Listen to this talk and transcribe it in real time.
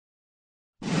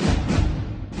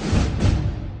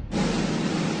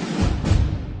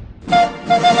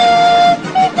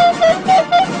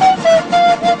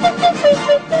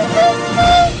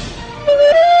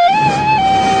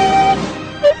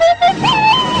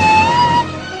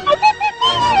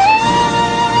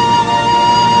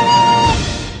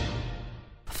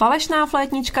Falešná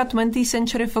flétnička 20th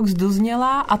Century Fox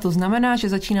dozněla a to znamená, že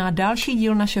začíná další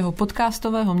díl našeho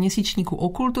podcastového měsíčníku o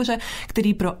kultuře,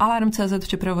 který pro Alarm.cz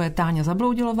připravuje Táňa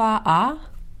Zabloudilová a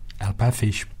LP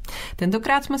Fish.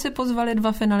 Tentokrát jsme si pozvali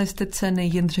dva finalisty ceny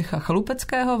Jindřicha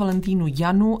Chalupeckého, Valentínu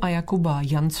Janu a Jakuba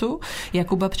Jancu.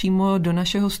 Jakuba přímo do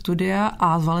našeho studia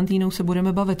a s Valentínou se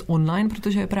budeme bavit online,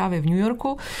 protože je právě v New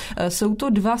Yorku. Jsou to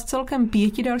dva z celkem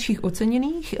 5 dalších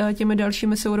oceněných. Těmi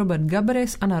dalšími jsou Robert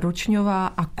Gabris, Anna Ročňová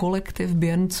a kolektiv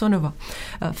Björnsonova.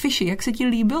 Fiši, jak se ti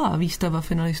líbila výstava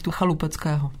finalistů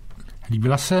Chalupeckého?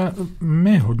 Líbila se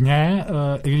mi hodně,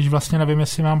 i když vlastně nevím,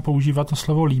 jestli mám používat to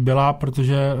slovo líbila,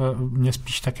 protože mě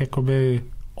spíš tak jakoby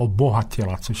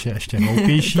obohatila, což je ještě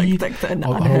hloupější,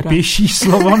 hloupější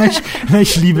slovo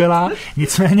než líbila.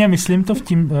 Nicméně myslím to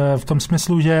v tom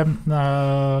smyslu, že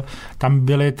tam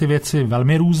byly ty věci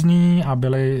velmi různý a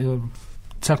byly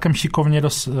celkem šikovně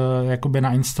jakoby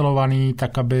nainstalovaný,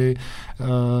 tak aby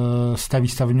z té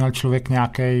výstavy měl člověk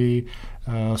nějaký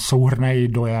souhrnnej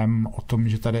dojem o tom,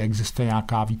 že tady existuje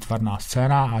nějaká výtvarná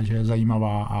scéna a že je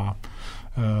zajímavá a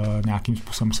nějakým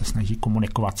způsobem se snaží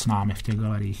komunikovat s námi v těch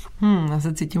galeriích. Já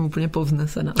se cítím úplně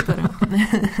povznesená.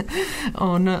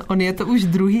 On je to už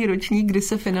druhý ročník, kdy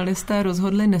se finalisté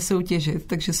rozhodli nesoutěžit,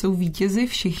 takže jsou vítězi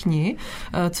všichni,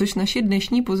 což naši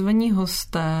dnešní pozvaní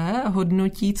hosté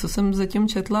hodnotí, co jsem zatím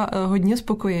četla, hodně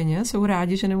spokojeně. Jsou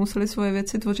rádi, že nemuseli svoje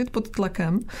věci tvořit pod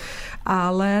tlakem,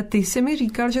 ale ty jsi mi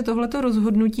říkal, že tohleto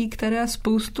rozhodnutí, které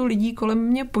spoustu lidí kolem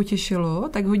mě potěšilo,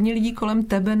 tak hodně lidí kolem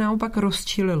tebe naopak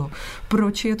rozčililo.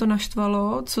 Proč je to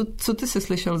naštvalo? Co ty jsi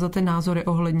slyšel za ty názory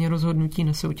ohledně rozhodnutí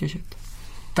nesoutěžit?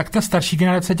 Tak ta starší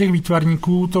generace těch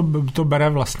výtvarníků to bere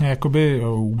vlastně jakoby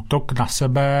útok na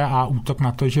sebe a útok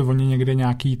na to, že oni někde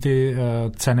nějaký ty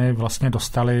ceny vlastně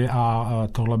dostali a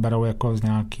tohle berou jako z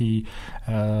nějaký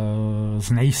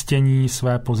znejistění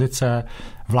své pozice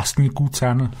vlastníků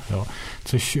cen. Jo.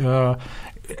 Což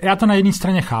já to na jedné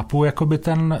straně chápu, jakoby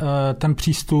ten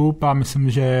přístup a myslím,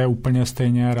 že je úplně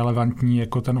stejně relevantní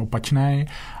jako ten opačný,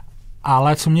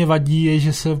 ale co mě vadí je,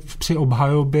 že se při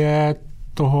obhajobě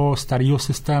toho starého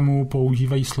systému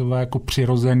používají slova jako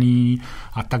přirozený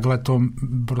a takhle to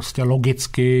prostě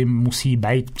logicky musí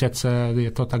být přece,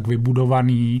 je to tak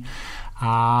vybudovaný.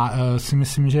 A si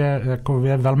myslím, že jako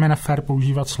je velmi nefér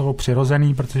používat slovo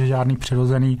přirozený, protože žádný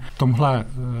přirozený v tomhle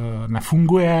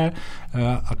nefunguje.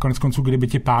 A konec konců, kdyby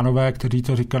ti pánové, kteří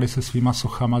to říkali se svýma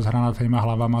sochama s hranatýma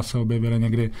hlavama, se objevili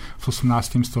někdy v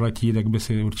 18. století, tak by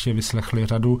si určitě vyslechli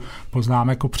řadu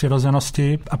poznámek o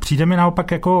přirozenosti. A přijde mi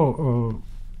naopak jako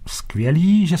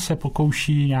skvělý, že se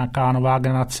pokouší nějaká nová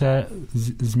generace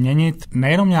změnit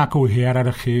nejenom nějakou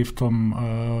hierarchii v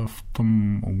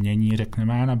tom umění,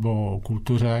 řekněme, nebo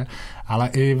kultuře, ale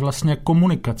i vlastně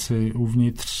komunikaci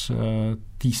uvnitř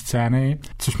té scény,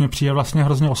 což mě přijde vlastně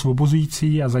hrozně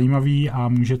osvobozující a zajímavý a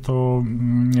může to,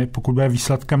 pokud bude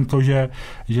výsledkem to, že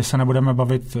se nebudeme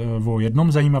bavit o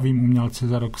jednom zajímavém umělci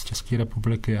za rok z České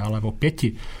republiky, ale o 5,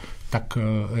 tak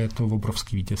je to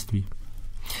obrovský vítězství.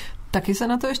 Taky se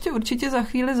na to ještě určitě za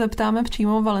chvíli zeptáme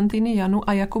přímo Valentíny Janu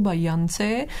a Jakuba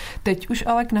Janci. Teď už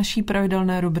ale k naší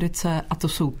pravidelné rubrice a to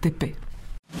jsou tipy.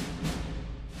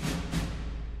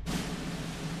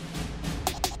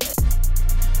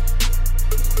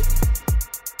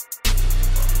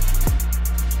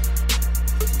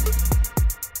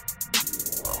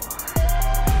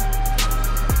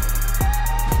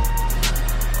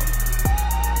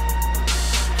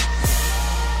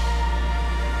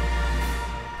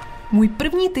 Můj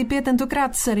první tip je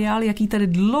tentokrát seriál, jaký tady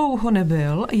dlouho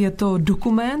nebyl. Je to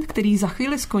dokument, který za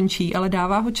chvíli skončí, ale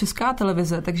dává ho Česká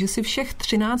televize, takže si všech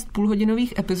 13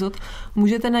 půlhodinových epizod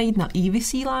můžete najít na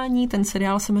iVysílání. Ten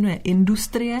seriál se jmenuje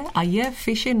Industrie a je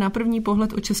Fiši na první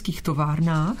pohled o českých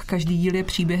továrnách. Každý díl je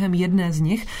příběhem jedné z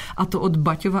nich, a to od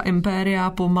Baťova impéria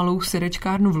po malou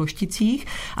syrečkárnu v Lošticích,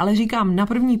 ale říkám na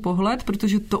první pohled,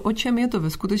 protože to, o čem je to ve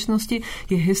skutečnosti,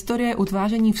 je historie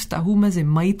utváření vztahů mezi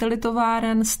majiteli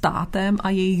továren, státem a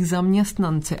jejich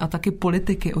zaměstnanci a taky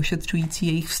politiky ošetřující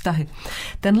jejich vztahy.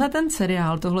 Tenhle ten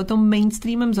seriál, tohleto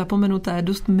mainstreamem zapomenuté,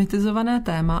 dost mytizované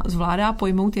téma zvládá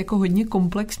pojmout jako hodně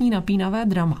komplexní napínavé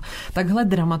drama. Takhle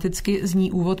dramaticky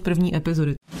zní úvod první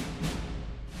epizody.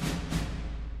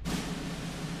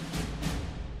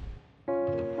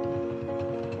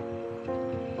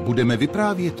 Budeme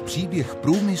vyprávět příběh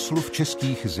průmyslu v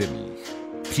českých zemích.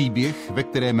 Příběh, ve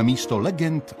kterém místo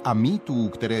legend a mýtů,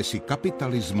 které si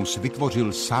kapitalismus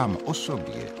vytvořil sám o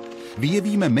sobě,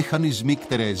 vyjevíme mechanismy,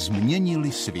 které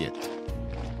změnily svět.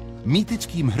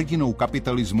 Mýtickým hrdinou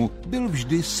kapitalismu byl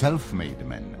vždy self-made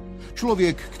man.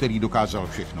 Člověk, který dokázal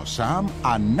všechno sám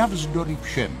a navzdory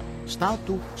všem,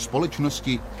 státu,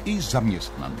 společnosti i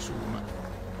zaměstnancům.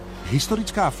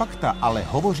 Historická fakta ale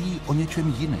hovoří o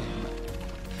něčem jiném.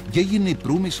 Dějiny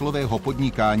průmyslového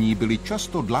podnikání byly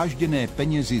často dlážděné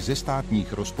penězi ze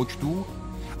státních rozpočtů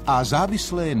a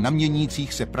závislé na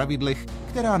měnících se pravidlech,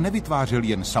 která nevytvářel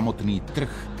jen samotný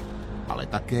trh, ale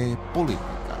také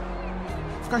politika.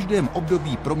 V každém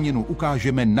období proměnu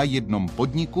ukážeme na jednom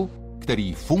podniku,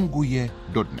 který funguje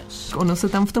dodnes. Ono se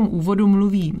tam v tom úvodu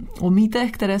mluví o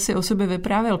mýtech, které si o sobě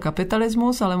vyprávěl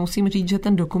kapitalismus, ale musím říct, že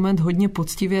ten dokument hodně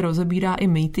poctivě rozebírá i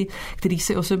mýty, který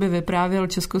si o sobě vyprávěl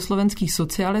československý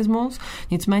socialismus.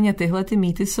 Nicméně tyhle ty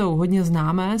mýty jsou hodně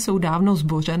známé, jsou dávno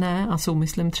zbořené a jsou,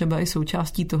 myslím, třeba i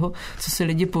součástí toho, co si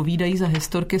lidi povídají za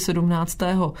historky 17.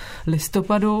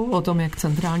 listopadu, o tom, jak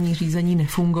centrální řízení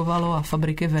nefungovalo a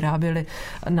fabriky vyráběly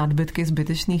nadbytky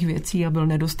zbytečných věcí a byl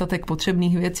nedostatek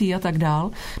potřebných věcí a tak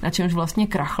dál, na čemž vlastně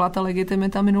krachla ta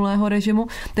legitimita minulého režimu.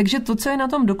 Takže to, co je na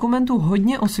tom dokumentu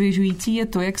hodně osvěžující, je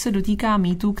to, jak se dotýká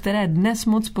mýtů, které dnes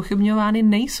moc pochybňovány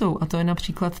nejsou. A to je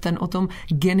například ten o tom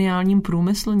geniálním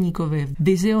průmyslníkovi,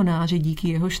 vizionáři, díky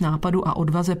jehož nápadu a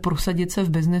odvaze prosadit se v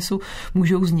biznesu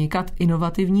můžou vznikat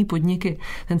inovativní podniky.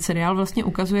 Ten seriál vlastně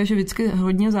ukazuje, že vždycky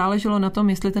hodně záleželo na tom,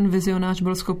 jestli ten vizionář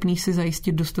byl schopný si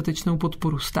zajistit dostatečnou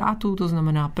podporu státu, to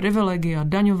znamená privilegia,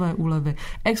 daňové úlevy,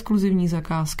 exkluzivní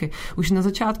zakázky. Už na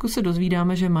začátku se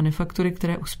dozvídáme, že manufaktury,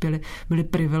 které uspěly, byly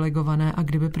privilegované a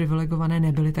kdyby privilegované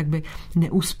nebyly, tak by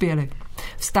neuspěly.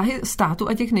 Vztahy státu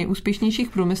a těch nejúspěšnějších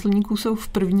průmyslníků jsou v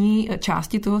první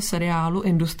části toho seriálu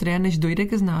Industrie, než dojde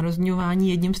ke znárodňování,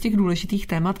 jedním z těch důležitých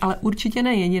témat, ale určitě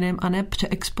ne jediným a ne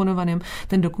přeexponovaným.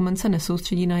 Ten dokument se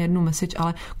nesoustředí na jednu message,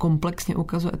 ale komplexně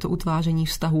ukazuje to utváření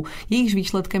vztahů. Jejichž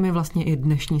výsledkem je vlastně i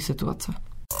dnešní situace.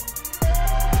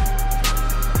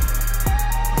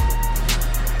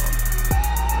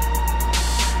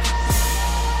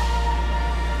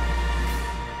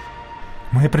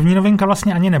 Moje první novinka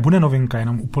vlastně ani nebude novinka,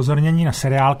 jenom upozornění na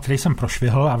seriál, který jsem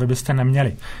prošvihl a vy byste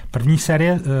neměli. První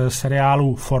série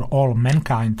seriálu For All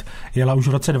Mankind jela už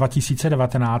v roce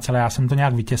 2019, ale já jsem to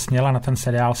nějak vytěsnil a na ten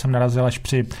seriál jsem narazil až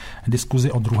při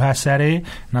diskuzi o druhé sérii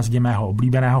na zdi mého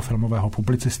oblíbeného filmového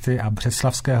publicisty a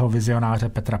břeclavského vizionáře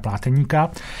Petra Pláteníka,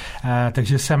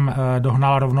 takže jsem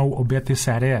dohnal rovnou obě ty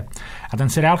série. A ten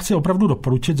seriál chci opravdu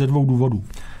doporučit ze dvou důvodů.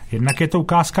 Jednak je to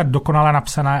ukázka dokonale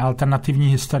napsané alternativní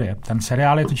historie. Ten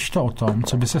seriál je totiž to o tom,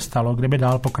 co by se stalo, kdyby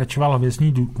dál pokračoval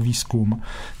hvězdný výzkum,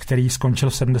 který skončil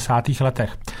v 70.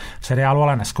 letech. V seriálu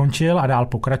ale neskončil a dál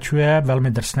pokračuje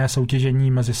velmi drsné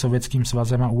soutěžení mezi Sovětským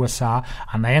svazem a USA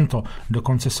a nejen to,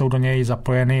 dokonce jsou do něj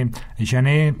zapojeny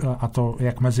ženy, a to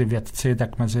jak mezi vědci,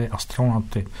 tak mezi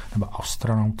astronauty nebo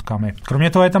astronautkami. Kromě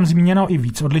toho je tam zmíněno i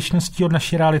víc odlišností od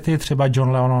naší reality, třeba John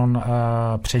Lennon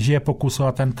přežije pokus o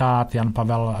atentát, Jan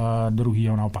Pavel II.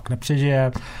 Naopak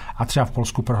nepřežije a třeba v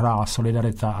Polsku prohrála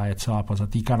Solidarita a je celá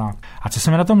pozatýkaná. A co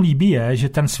se mi na tom líbí je, že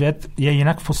ten svět je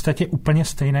jinak v podstatě úplně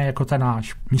stejný jako ten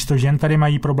náš. Místo žen tady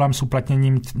mají problém s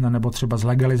uplatněním nebo třeba s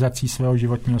legalizací svého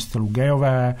životního stylu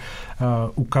gejové,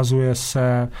 ukazuje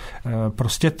se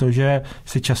prostě to, že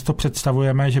si často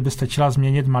představujeme, že by stačila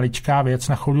změnit maličká věc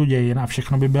na chodu dějin a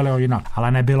všechno by bylo jinak.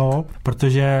 Ale nebylo,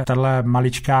 protože tahle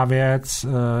maličká věc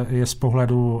je z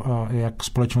pohledu, jak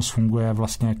společnost funguje,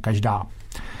 vlastně každá.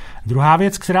 Druhá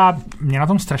věc, která mě na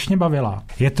tom strašně bavila,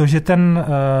 je to, že ten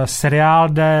seriál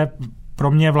jde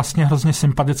pro mě vlastně hrozně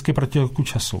sympaticky proti toku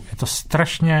času. Je to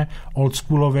strašně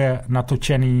oldschoolově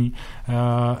natočený,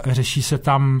 řeší se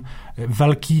tam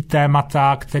velký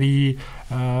témata, který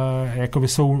jakoby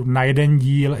jsou na jeden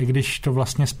díl, i když to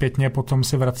vlastně zpětně potom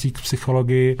se vrací k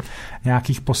psychologii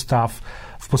nějakých postav.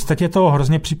 V podstatě to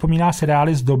hrozně připomíná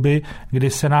seriály z doby, kdy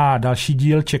se na další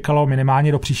díl čekalo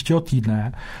minimálně do příštího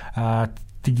týdne.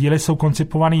 Ty díly jsou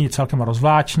koncipovaný celkem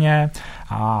rozvláčně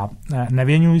a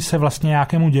nevěnují se vlastně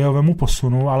nějakému dějovému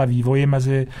posunu, ale vývoji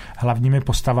mezi hlavními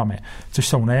postavami, což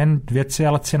jsou nejen věci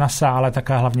Alcinasa, ale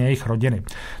také hlavně jejich rodiny.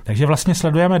 Takže vlastně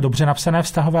sledujeme dobře napsané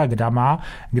vztahové drama,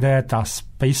 kde ta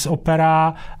space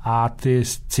opera a ty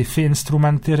sci-fi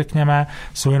instrumenty, řekněme,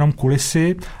 jsou jenom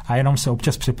kulisy a jenom se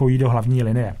občas připojí do hlavní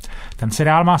linie. Ten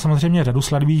seriál má samozřejmě řadu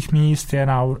sledových míst, je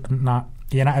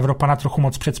na Evropana trochu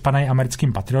moc předspaný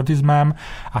americkým patriotismem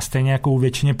a stejně jako u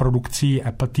většině produkcí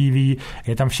Apple TV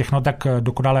je tam všechno tak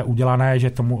dokonale udělané, že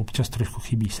tomu občas trošku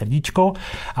chybí srdíčko,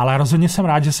 ale rozhodně jsem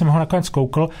rád, že jsem ho nakonec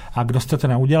koukl a kdo jste to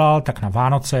neudělal, tak na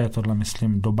Vánoce je tohle,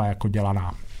 myslím, doba jako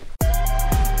dělaná.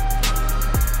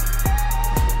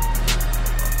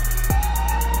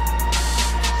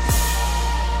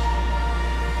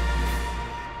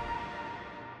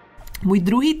 Můj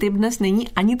druhý tip dnes není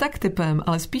ani tak tipem,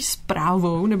 ale spíš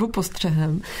zprávou nebo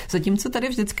postřehem. Zatímco tady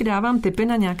vždycky dávám tipy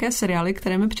na nějaké seriály,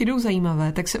 které mi přijdou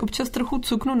zajímavé, tak se občas trochu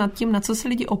cuknu nad tím, na co se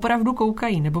lidi opravdu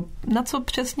koukají, nebo na co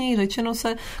přesněji řečeno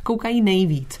se koukají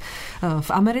nejvíc.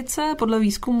 V Americe podle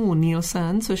výzkumu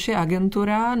Nielsen, což je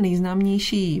agentura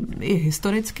nejznámější i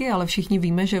historicky, ale všichni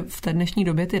víme, že v té dnešní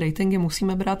době ty ratingy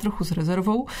musíme brát trochu s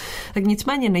rezervou, tak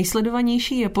nicméně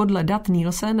nejsledovanější je podle dat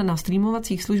Nielsen na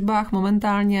streamovacích službách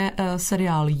momentálně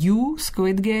seriál You,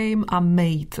 Squid Game a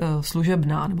Mate,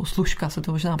 služebná, nebo služka se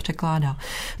to možná překládá.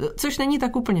 Což není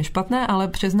tak úplně špatné, ale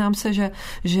přiznám se,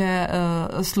 že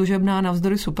služebná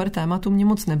navzdory super tématu mě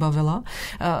moc nebavila.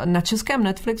 Na českém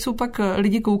Netflixu pak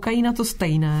lidi koukají na to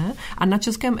stejné a na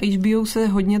českém HBO se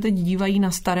hodně teď dívají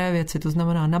na staré věci, to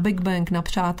znamená na Big Bang, na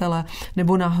Přátele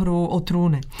nebo na Hru o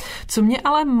trůny. Co mě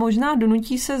ale možná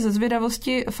donutí se ze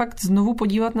zvědavosti fakt znovu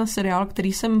podívat na seriál,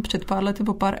 který jsem před pár lety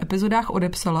po pár epizodách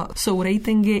odepsala, jsou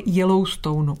ratingy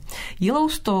Yellowstoneu.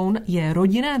 Yellowstone je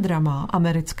rodinné drama,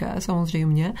 americké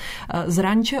samozřejmě, z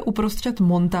ranče uprostřed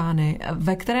Montány,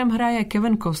 ve kterém hraje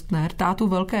Kevin Costner, tátu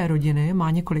velké rodiny,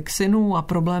 má několik synů a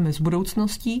problémy s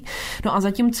budoucností. No a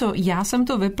zatímco já jsem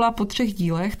to vypla po 3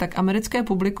 dílech, tak americké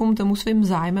publikum tomu svým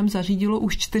zájmem zařídilo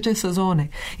už 4 sezóny.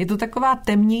 Je to taková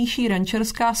temnější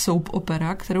rančerská soap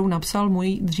opera, kterou napsal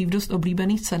můj dřív dost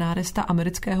oblíbený scenárista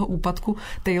amerického úpadku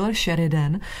Taylor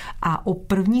Sheridan, a o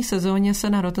první sezóně se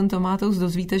na Rotten Tomatoes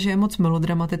dozvíte, že je moc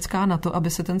melodramatická na to, aby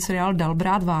se ten seriál dal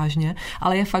brát vážně,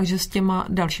 ale je fakt, že s těma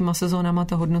dalšíma sezónama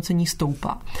to hodnocení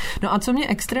stoupá. No a co mě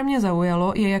extrémně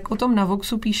zaujalo, je, jak o tom na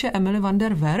Voxu píše Emily van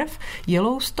der Werf.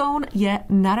 Yellowstone je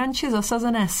na ranči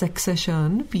zasazené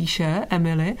Succession, píše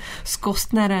Emily, s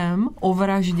Costnerem o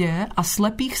vraždě a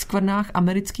slepých skvrnách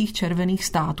amerických červených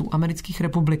států, amerických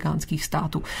republikánských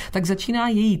států. Tak začíná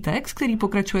její text, který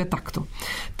pokračuje takto.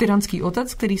 Tyranský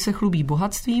otec, který se chlubí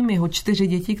bohatstvím, jeho 4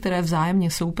 děti, které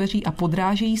vzájemně soupeří a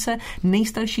podrážejí se,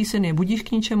 nejstarší syn je budiž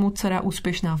k ničemu, dcera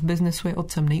úspěšná v biznesu je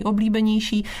otcem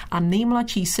nejoblíbenější a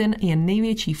nejmladší syn je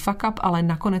největší fuck up, ale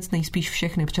nakonec nejspíš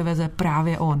všechny převeze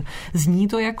právě on. Zní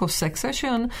to jako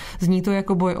Succession? Zní to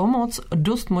jako boj o moc?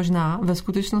 Dost možná. Ve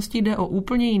skutečnosti jde o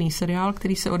úplně jiný seriál,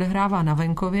 který se odehrává na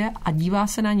venkově a dívá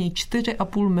se na něj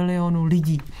 4,5 milionu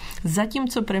lidí.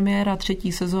 Zatímco premiéra 3.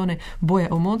 sezóny Boje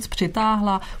o moc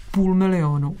přitáhla 500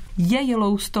 000. Je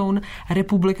Yellowstone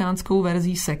republikánskou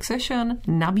verzí Succession?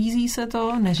 Nabízí se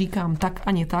to, neříkám tak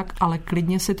ani tak, ale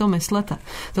klidně si to myslete.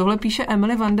 Tohle píše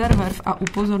Emily van der Werf a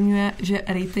upozorňuje, že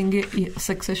ratingy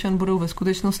Succession budou ve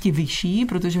skutečnosti vyšší,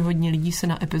 protože hodně lidí se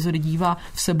na epizody dívá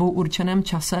v sebou určeném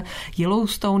čase.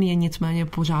 Yellowstone je nicméně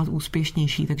pořád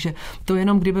úspěšnější, takže to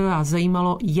jenom kdyby vás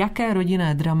zajímalo, jaké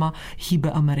rodinné drama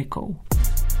hýbe Amerikou.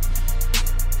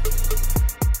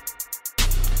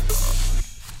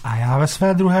 A já ve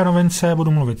své druhé novince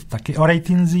budu mluvit taky o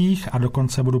ratingzích a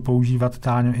dokonce budu používat,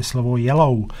 Táňo, i slovo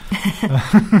yellow.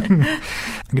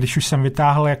 Když už jsem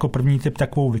vytáhl jako první tip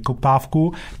takovou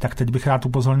vykopávku, tak teď bych rád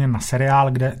upozornil na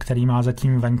seriál, který má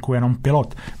zatím venku jenom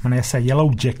pilot. Jmenuje se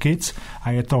Yellow Jackets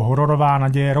a je to hororová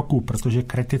naděje roku, protože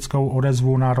kritickou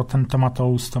odezvu na Rotten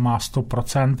Tomatoes to má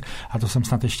 100% a to jsem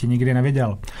snad ještě nikdy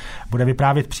neviděl. Bude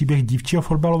vyprávět příběh dívčího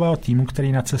fotbalového týmu,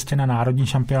 který na cestě na národní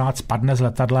šampionát spadne s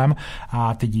letadlem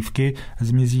a ty dívky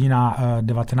zmizí na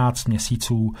 19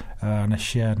 měsíců,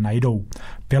 než je najdou.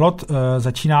 Pilot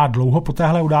začíná dlouho po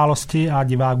téhle události a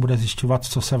divák bude zjišťovat,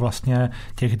 co se vlastně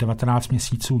těch 19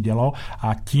 měsíců dělo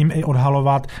a tím i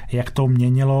odhalovat, jak to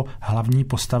měnilo hlavní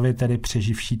postavy, tedy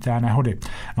přeživší té nehody.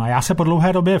 No a já se po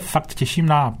dlouhé době fakt těším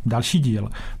na další díl,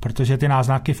 protože ty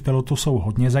náznaky v pilotu jsou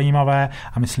hodně zajímavé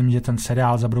a myslím, že ten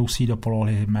seriál zabrousí do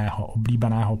polohy mého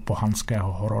oblíbeného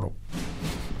pohanského hororu.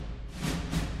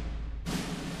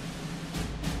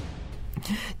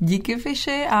 Díky,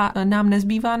 Fiši, a nám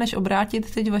nezbývá, než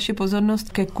obrátit teď vaši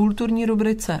pozornost ke kulturní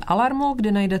rubrice Alarmu,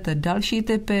 kde najdete další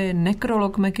tipy,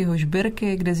 nekrolog Mekyho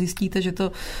Žbirky, kde zjistíte, že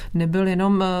to nebyl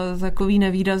jenom takový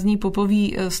nevýrazný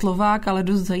popový Slovák, ale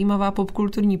dost zajímavá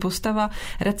popkulturní postava,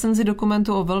 recenzi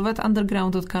dokumentu o Velvet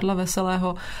Underground od Karla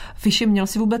Veselého. Fiši, měl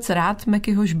jsi vůbec rád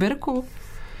Mekyho Žbirku?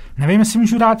 Nevím, jestli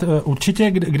můžu dát.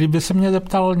 Určitě, kdyby se mě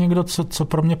zeptal někdo, co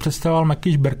pro mě představoval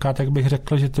Meky Žbirka, tak bych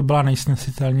řekl, že to byla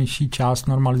nejsnesitelnější část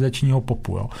normalizačního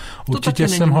popu. Jo. Určitě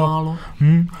jsem ho,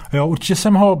 určitě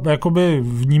jsem ho jakoby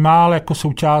vnímal jako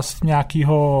součást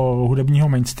nějakého hudebního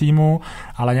mainstreamu,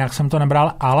 ale nějak jsem to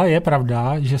nebral. Ale je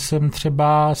pravda, že jsem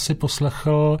třeba si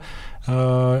poslechl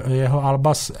jeho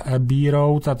alba s Abbey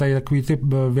Road a tady takový ty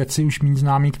věci už méně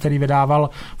známý, který vydával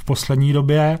v poslední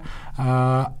době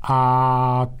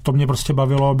a to mě prostě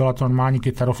bavilo, byla to normální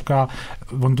kytarovka.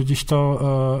 On totiž to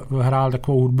hrál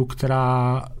takovou hudbu,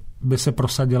 která by se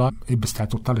prosadila i bez té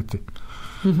totality.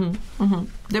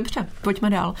 Dobře, pojďme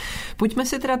dál. Pojďme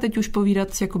si teda teď už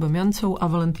povídat s Jakubem Jancou a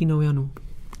Valentínou Janů.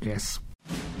 Yes.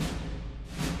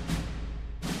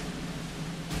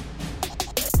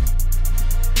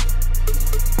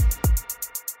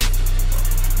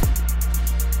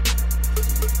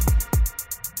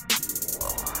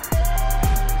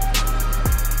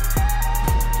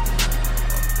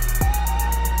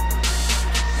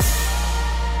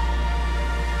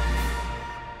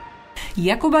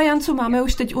 Jakuba Jancu máme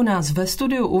už teď u nás ve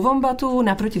studiu u Vombatu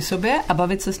naproti sobě a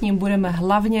bavit se s ním budeme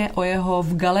hlavně o jeho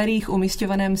v galeriích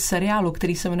umisťovaném seriálu,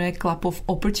 který se jmenuje Club of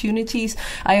Opportunities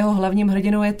a jeho hlavním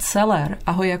hrdinou je Celer.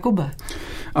 Ahoj Jakube.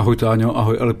 Ahoj Táňo,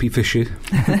 ahoj LP Fishi.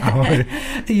 Ahoj.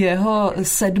 Jeho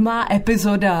 7.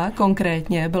 epizoda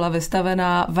konkrétně byla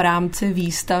vystavena v rámci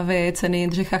výstavy ceny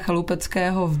Jindřicha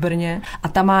Chalupeckého v Brně a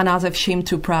ta má název Shame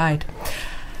to Pride.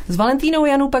 S Valentínou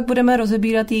Janou pak budeme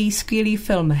rozebírat její skvělý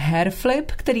film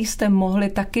Hairflip, který jste mohli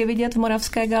taky vidět v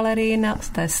Moravské galerii na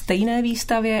té stejné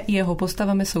výstavě. Jeho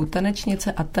postavami jsou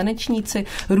tanečnice a tanečníci,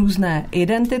 různé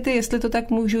identity, jestli to tak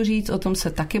můžu říct, o tom se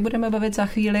taky budeme bavit za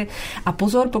chvíli. A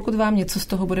pozor, pokud vám něco z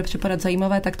toho bude připadat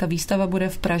zajímavé, tak ta výstava bude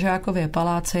v Pražákově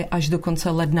paláci až do konce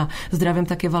ledna. Zdravím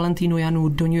taky Valentínu Janu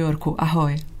do New Yorku.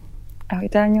 Ahoj. Ahoj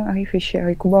Táňo, ahoj Fiši,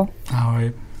 ahoj Kubo.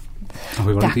 Ahoj.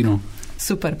 Ahoj Valentíno.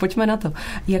 Super, pojďme na to.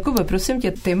 Jakube, prosím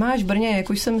tě, ty máš v Brně, jak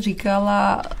už jsem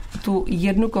říkala, tu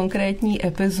jednu konkrétní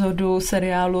epizodu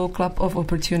seriálu Club of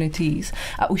Opportunities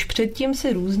a už předtím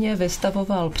si různě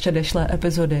vystavoval předešlé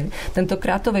epizody.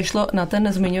 Tentokrát to vyšlo na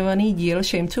ten zmiňovaný díl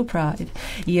Shame to Pride.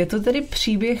 Je to tedy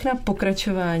příběh na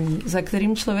pokračování, za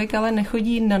kterým člověk ale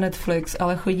nechodí na Netflix,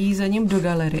 ale chodí za ním do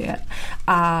galerie.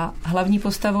 A hlavní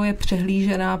postavou je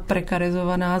přehlížená,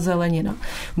 prekarizovaná zelenina.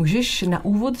 Můžeš na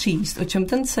úvod říct, o čem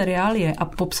ten seriál je a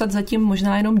popsat zatím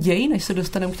možná jenom děj, než se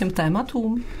dostaneme k těm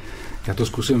tématům? Já to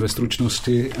zkusím ve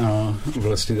stručnosti a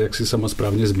vlastně, jak si sama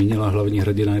správně zmínila, hlavní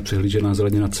hrdina je přehlížená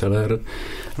zelenina Celer.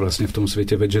 Vlastně v tom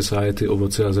světě veg society,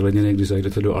 ovoce a zeleniny, když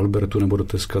zajdete do Albertu nebo do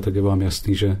Teska, tak je vám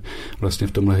jasný, že vlastně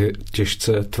v tomhle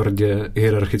těžce, tvrdě,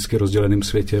 hierarchicky rozděleném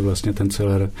světě vlastně ten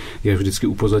Celer je vždycky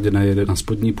upozaděný, jede na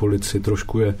spodní polici,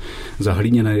 trošku je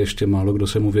zahlíněný, ještě málo kdo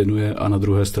se mu věnuje a na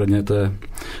druhé straně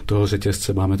toho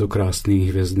řetězce máme to krásný,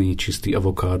 hvězdný, čistý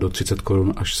avokádo, 30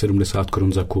 korun až 70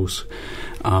 korun za kus.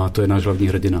 A to je náš hlavní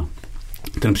hrdina.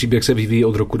 Ten příběh se vyvíjí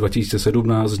od roku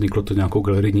 2017, vzniklo to nějakou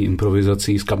galerijní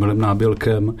improvizací s Kamilem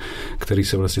Nábělkem, který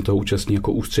se vlastně toho účastní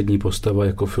jako ústřední postava,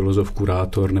 jako filozof,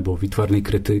 kurátor nebo výtvarný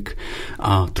kritik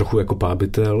a trochu jako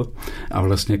pábitel. A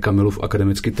vlastně Kamilův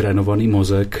akademicky trénovaný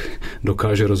mozek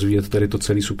dokáže rozvíjet tady to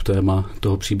celý subtéma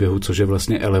toho příběhu, což je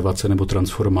vlastně elevace nebo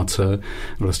transformace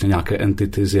vlastně nějaké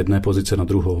entity z jedné pozice na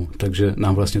druhou. Takže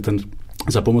nám vlastně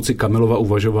za pomoci Kamilova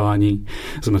uvažování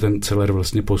jsme ten Celer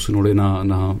vlastně posunuli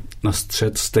na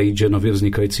střed stage nově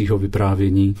vznikajícího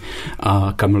vyprávění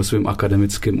a Kamil svým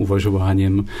akademickým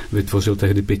uvažováním vytvořil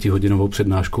tehdy 5hodinovou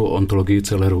přednášku o ontologii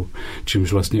Celeru,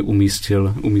 čímž vlastně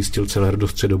umístil Celer do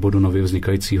středobodu nově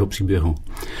vznikajícího příběhu.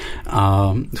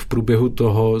 A v průběhu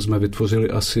toho jsme vytvořili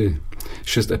asi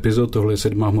 6 epizod, tohle je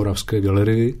 7. v Moravské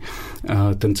galerii.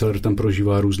 Ten Celer tam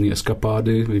prožívá různé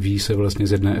eskapády, vyvíjí se vlastně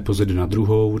z jedné epizody na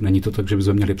druhou. Není to tak, že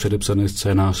bychom měli předepsaný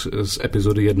scénář z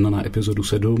epizody 1 na epizodu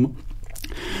 7,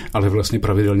 ale vlastně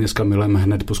pravidelně s Kamilem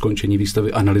hned po skončení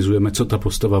výstavy analyzujeme, co ta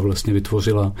postava vlastně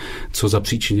vytvořila, co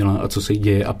zapříčinila a co se jí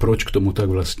děje a proč k tomu tak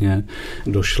vlastně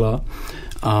došla.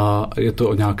 A je to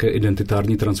o nějaké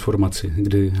identitární transformaci,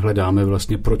 kdy hledáme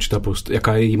vlastně,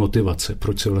 jaká je její motivace,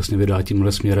 proč se vlastně vydá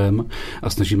tímhle směrem a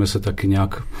snažíme se taky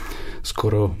nějak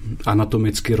skoro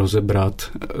anatomicky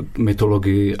rozebrat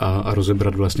mytologii a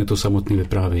rozebrat vlastně to samotné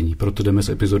vyprávění. Proto jdeme z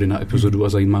epizody na epizodu a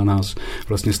zajímá nás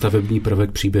vlastně stavební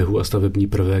prvek příběhu a stavební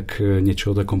prvek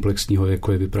něčeho tak komplexního,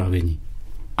 jako je vyprávění.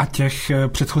 A těch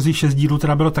předchozích 6 dílů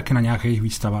teda bylo taky na nějakých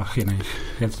výstavách jiných.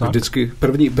 Je to tak? Vždycky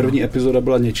první epizoda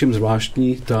byla něčím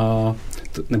zvláštní,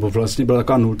 nebo vlastně byla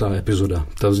taková 0. epizoda.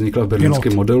 Ta vznikla v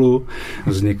berlínském modelu,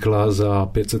 vznikla za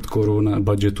 500 korun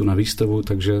budgetu na výstavu,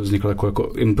 takže vznikla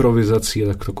jako improvizací,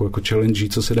 takovou jako challenge,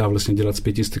 co se dá vlastně dělat s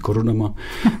 500 korunama.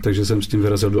 Takže jsem s tím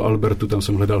vyrazil do Albertu, tam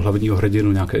jsem hledal hlavního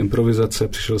hrdinu nějaké improvizace,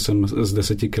 přišel jsem s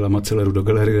 10 kilama Celeru do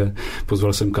galerie,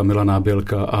 pozval jsem Kamila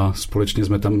Nábělka a společně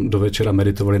jsme tam do večera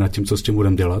meditovali nad tím, co s tím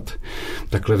budeme dělat.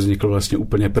 Takhle vznikl vlastně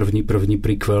úplně první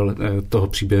prequel toho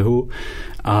příběhu.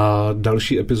 A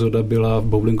další epizoda byla v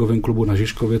bowlingovém klubu na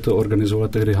Žižkově, to organizoval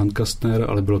tehdy Han Kastner,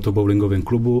 ale bylo to v bowlingovém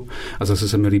klubu a zase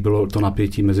se mi líbilo to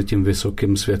napětí mezi tím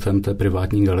vysokým světem té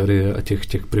privátní galerie a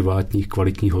těch privátních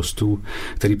kvalitních hostů,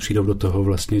 který přijdou do toho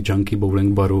vlastně junkie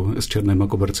bowling baru s černýma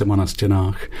kobercema na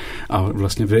stěnách a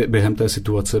vlastně během té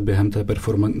situace, během té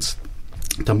performance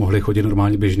tam mohli chodit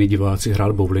normálně běžní diváci,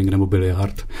 hrál bowling nebo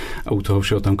biliard a u toho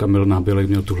všeho tam Kamil Nábělek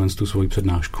měl tuhle tu svoji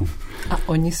přednášku. A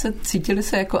oni se cítili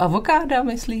se jako avokáda,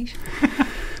 myslíš?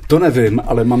 To nevím,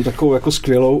 ale mám takovou jako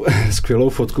skvělou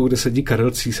fotku, kde sedí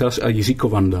Karel Císař a Jiří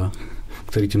Kovanda,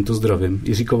 který tímto zdravím.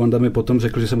 Jiří Kovanda mi potom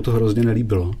řekl, že se mu to hrozně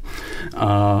nelíbilo.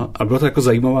 A byla to jako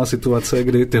zajímavá situace,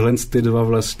 kdy tyhle ty dva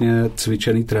vlastně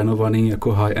cvičený, trénovaný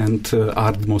jako high-end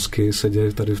art mozky sedí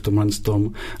tady v tomhle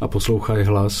tom a poslouchají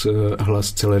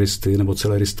hlas celeristy nebo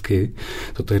celeristky.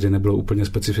 To tehdy nebylo úplně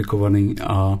specifikovaný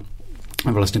a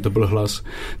vlastně to byl hlas,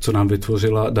 co nám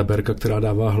vytvořila daberka, která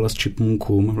dává hlas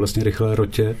čipmunkům, vlastně Rychlé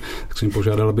rotě, tak jsem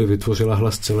požádal, aby vytvořila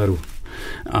hlas celeru.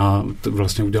 A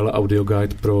vlastně udělala audio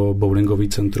guide pro bowlingový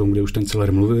centrum, kde už ten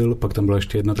celer mluvil. Pak tam byla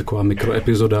ještě jedna taková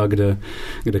mikroepizoda,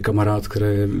 kde kamarád, který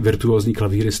je virtuózní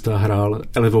klavírista, hrál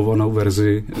elevovanou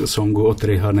verzi songu od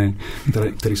Rihany,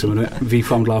 který se jmenuje We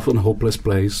Found Love on Hopeless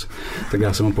Place. Tak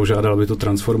já jsem ho požádal, aby to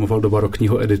transformoval do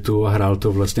barokního editu a hrál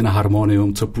to vlastně na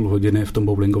harmonium co půl hodiny v tom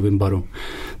bowlingovém baru.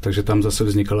 Takže tam zase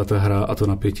vznikala ta hra a to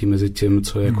napětí mezi tím,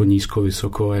 co je jako nízko,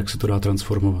 vysoko a jak se to dá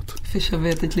transformovat. Fischovi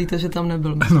je teď líto, že tam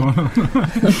nebyl. No.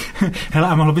 Hele,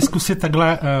 a mohl bys zkusit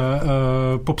takhle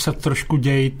popsat trošku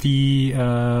děj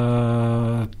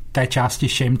té části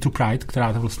Shame to Pride,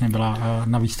 která to vlastně byla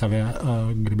na výstavě,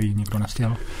 kdyby ji někdo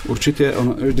nestihl? Určitě,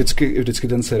 vždycky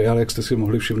ten seriál, jak jste si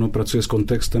mohli všimnout, pracuje s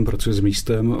kontextem, pracuje s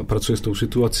místem, pracuje s tou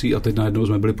situací a teď najednou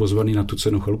jsme byli pozvaní na tu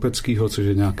cenu Chalupeckýho, což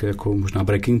je nějaké jako možná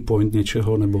breaking point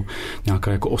něčeho nebo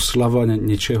nějaká jako oslava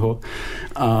něčeho.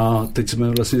 A teď jsme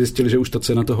vlastně zjistili, že už ta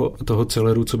cena toho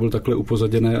celeru, co byl takhle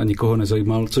upozaděné a nikoho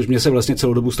nezajímal, což mě se vlastně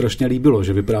celou dobu strašně líbilo,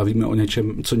 že vyprávíme o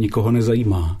něčem, co nikoho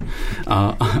nezajímá.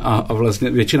 A vlastně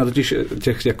většina totiž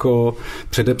těch jako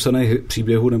předepsaných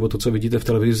příběhů nebo to, co vidíte v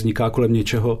televizi, vzniká kolem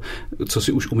něčeho, co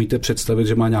si už umíte představit,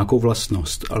 že má nějakou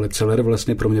vlastnost. Ale celer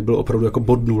vlastně pro mě byl opravdu jako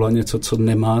bod nula, něco, co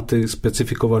nemá ty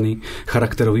specifikované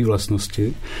charakterové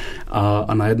vlastnosti.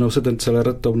 A najednou se ten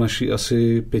celer tou naší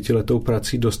asi 5letou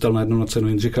prací dostal najednou na cenu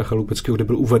Jindřicha Chalupeckého, kde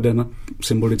byl uveden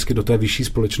symbolicky do té vyšší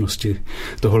společnosti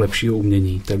toho lepšího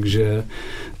umění.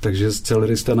 Takže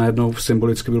celerista najednou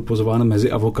symbolicky byl pozván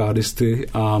mezi avokádisty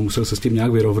a musel se s tím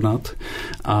nějak vyrovnat,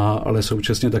 ale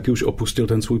současně taky už opustil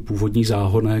ten svůj původní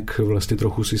záhonek, vlastně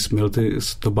trochu si smil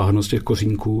to bahno z těch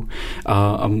kořínků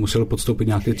a musel podstoupit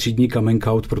nějaký třídní coming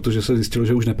out, protože se zjistilo,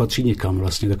 že už nepatří nikam,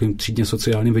 vlastně takovým třídně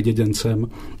sociálním vyděděncem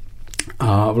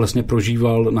a vlastně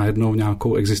prožíval najednou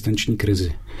nějakou existenční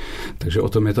krizi. Takže o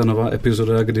tom je ta nová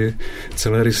epizoda, kdy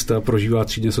celerista prožívá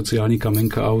třídně sociální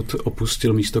coming out,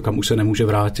 opustil místo, kam už se nemůže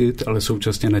vrátit, ale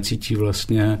současně necítí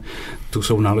vlastně tu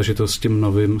sounáležitost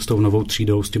s tou novou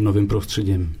třídou, s tím novým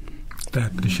prostředím.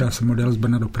 Tak, když já jsem odjel z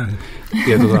Brna do Prahy.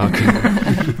 Je to tak.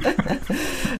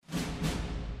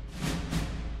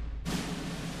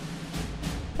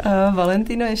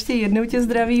 Valentino, ještě jednou tě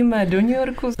zdravím do New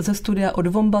Yorku ze studia od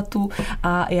Wombatu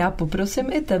a já poprosím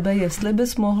i tebe, jestli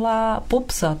bys mohla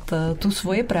popsat tu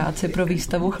svoji práci pro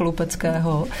výstavu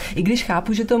Chalupeckého. I když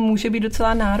chápu, že to může být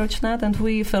docela náročné, ten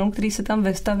tvůj film, který si tam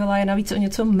vystavila, je navíc o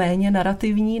něco méně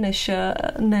narrativní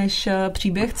než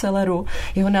příběh celeru.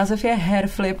 Jeho název je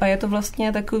Hairflip a je to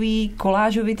vlastně takový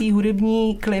kolážovitý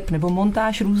hudební klip nebo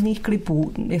montáž různých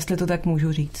klipů, jestli to tak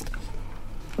můžu říct.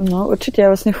 No určitě, já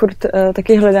vlastně furt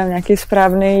taky hledám nějaký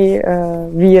správný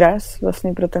výraz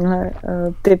vlastně pro tenhle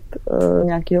typ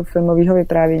nějakého filmového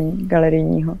vyprávění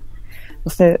galerijního.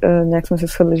 Vlastně nějak jsme se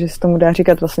shodli, že se tomu dá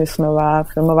říkat vlastně snová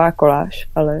filmová koláž,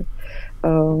 ale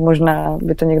možná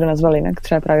by to někdo nazval jinak,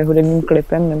 třeba právě hudebním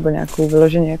klipem nebo nějakou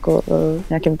vyloženě jako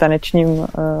nějakým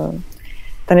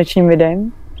tanečním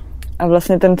videem. A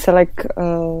vlastně ten celek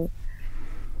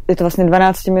je to vlastně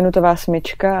 12-minutová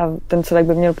smyčka a ten celek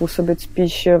by měl působit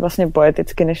spíš vlastně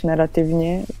poeticky než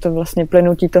narrativně. To vlastně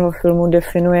plynutí toho filmu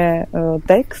definuje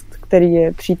text, který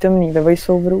je přítomný ve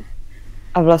voiceoveru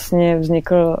a vlastně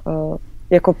vznikl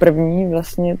jako první,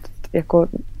 vlastně jako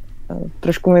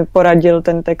trošku mi poradil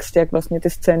ten text, jak vlastně ty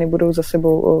scény budou za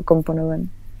sebou komponované.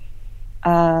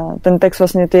 A ten text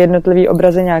vlastně ty jednotlivý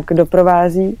obrazy nějak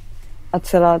doprovází a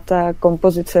celá ta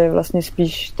kompozice je vlastně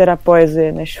spíš teda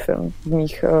poezie než film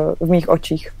v mých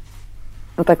očích.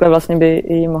 A takhle vlastně by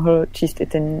ji mohl číst i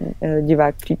ten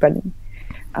divák případný.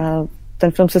 A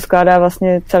ten film se skládá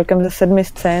vlastně celkem ze 7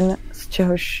 scén, z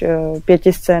čehož 5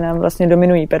 scénám vlastně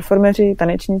dominují performeři,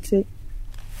 tanečníci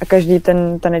a každý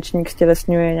ten tanečník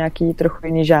stělesňuje nějaký trochu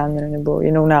jiný žánr nebo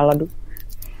jinou náladu.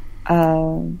 A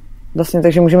vlastně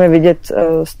takže můžeme vidět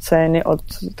scény od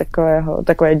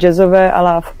takové jazzové a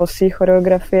la Fosse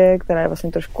choreografie, která je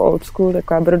vlastně trošku old school,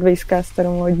 taková broadwayská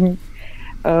staromódní,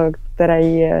 která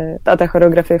je, ta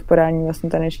choreografie v podání vlastně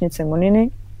tanečnice Moniny.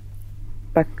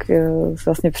 Pak se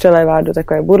vlastně přelévá do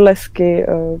takové burlesky,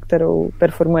 kterou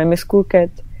performuje Miss Cool Cat.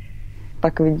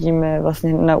 Pak vidíme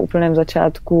vlastně na úplném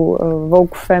začátku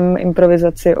Vogue Femme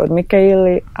improvizaci od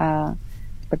Michaely a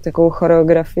pak takovou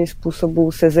choreografii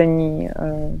způsobů sezení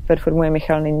performuje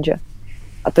Michal Ninja.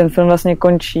 A ten film vlastně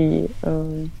končí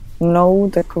mnou,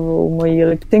 takovou mojí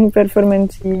lip-sync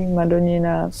performancí Madonny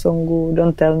na songu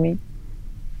Don't Tell Me.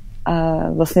 A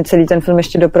vlastně celý ten film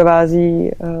ještě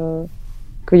doprovází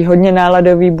takový hodně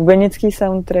náladový bubenický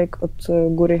soundtrack od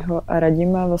Guriho a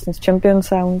Radima, vlastně z Champion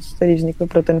Sounds, který vznikl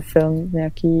pro ten film v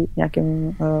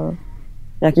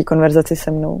nějaký konverzaci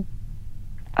se mnou.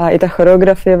 A i ta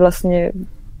choreografie vlastně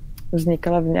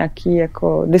vznikala v nějaký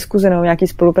jako diskuzi nebo nějaký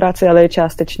spolupráci, ale je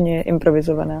částečně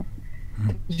improvizovaná.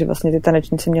 Takže vlastně ty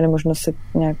tanečníci měli možnost se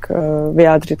nějak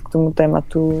vyjádřit k tomu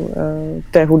tématu,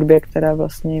 k té hudbě, která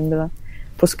vlastně jim byla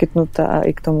poskytnuta a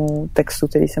i k tomu textu,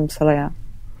 který jsem psala já.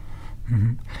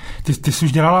 Ty jsi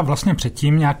už dělala vlastně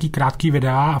předtím nějaký krátký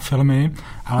videa a filmy,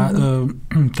 ale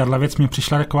tahle věc mi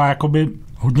přišla taková jakoby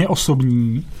hodně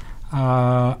osobní.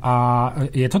 A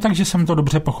je to tak, že jsem to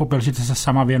dobře pochopil, že ty se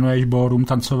sama věnuješ ballroom,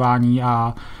 tancování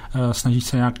a snažíš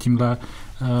se nějak tímhle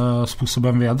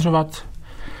způsobem vyjadřovat?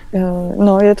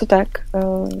 No, je to tak.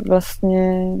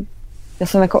 Vlastně já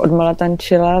jsem jako odmala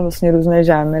tančila vlastně různé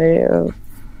žánry,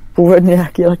 původně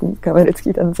nějaký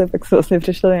americký tance, pak se vlastně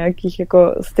přešlo do nějakých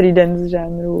jako street dance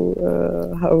žánrů,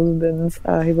 house dance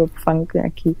a hip-hop funk,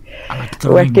 nějaký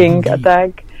wacking a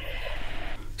tak.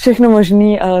 Všechno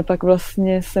možný, ale pak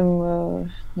vlastně jsem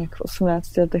nějak v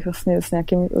 18 letech vlastně s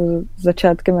nějakým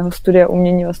začátkem mého studia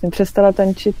umění vlastně přestala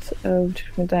tančit, protože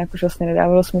mi to nějak už vlastně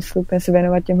nedávalo smysl úplně se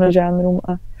věnovat těmhle žánrům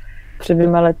a před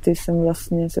 2 lety jsem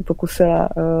vlastně se pokusila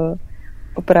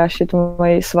oprášit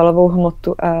moji svalovou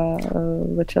hmotu a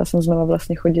začala jsem znova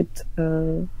vlastně chodit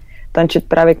tančit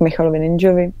právě k Michalovi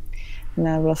Ninjovi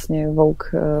na vlastně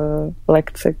Vogue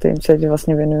lekce, kterým se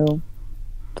vlastně věnuju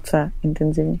docela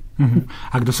intenzivně.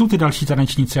 A kdo jsou ty další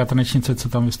tanečníci a tanečnice, co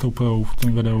tam vystupují v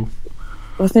tom videu?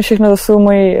 Vlastně všechno to jsou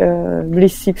moji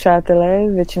blízcí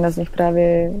přátelé, většina z nich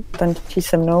právě tančí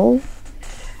se mnou,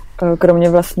 kromě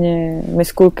vlastně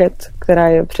Miss Cool Cat, která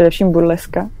je především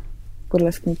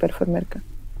burleskní performerka.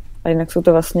 A jinak jsou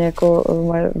to vlastně jako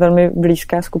moje velmi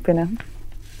blízká skupina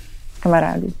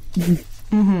kamarádů.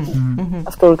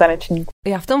 A spolutanečníků.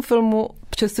 Já v tom filmu,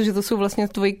 přestože to jsou vlastně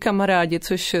tvoji kamarádi,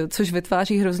 což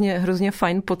vytváří hrozně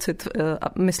fajn pocit,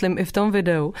 myslím i v tom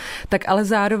videu, tak ale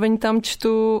zároveň tam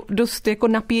čtu dost jako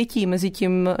napětí mezi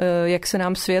tím, jak se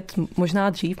nám svět možná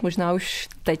dřív, možná už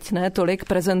teď ne tolik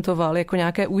prezentoval jako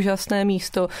nějaké úžasné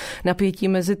místo, napětí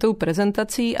mezi tou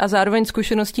prezentací a zároveň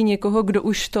zkušeností někoho, kdo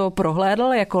už to prohlédl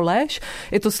jako lež.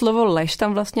 I to slovo lež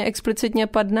tam vlastně explicitně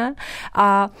padne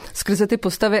a skrze ty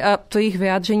postavy a to jejich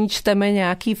vyjádření čteme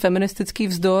nějaký feministický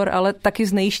vzdor, ale taky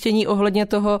znejištění ohledně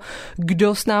toho,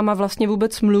 kdo s náma vlastně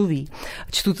vůbec mluví.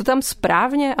 Čtu to tam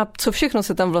správně a co všechno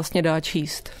se tam vlastně dá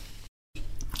číst?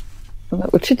 No,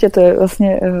 určitě, to je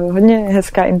vlastně hodně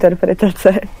hezká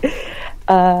interpretace.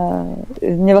 A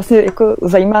mě vlastně jako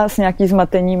zajímá se nějaký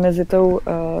zmatení mezi tou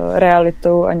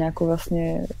realitou a nějakou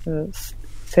vlastně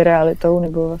surrealitou,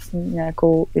 nebo vlastně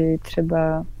nějakou i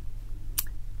třeba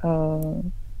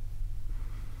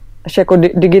až jako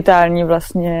digitální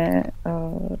vlastně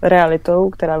realitou,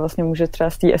 která vlastně může třeba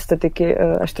z té estetiky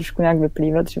až trošku nějak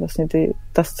vyplývat, že vlastně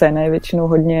ta scéna je většinou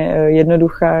hodně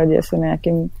jednoduchá, děje se na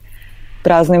nějakým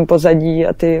prázdném pozadí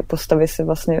a ty postavy se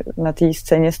vlastně na té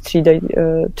scéně střídají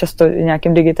často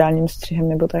nějakým digitálním střihem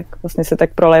nebo tak, vlastně se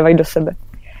tak prolévají do sebe.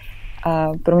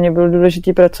 A pro mě bylo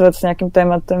důležité pracovat s nějakým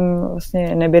tématem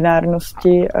vlastně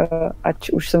nebinárnosti, ať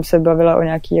už jsem se bavila o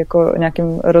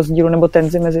nějakým rozdílu nebo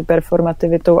tenzi mezi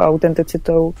performativitou a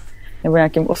autenticitou, nebo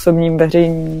nějakým osobním,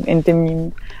 veřejným,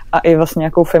 intimním a i vlastně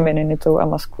nějakou femininitou a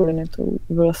maskulinitou.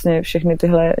 Vlastně všechny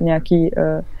tyhle nějaký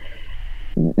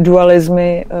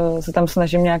dualismy se tam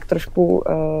snažím nějak trošku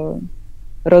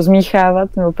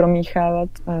rozmíchávat nebo promíchávat.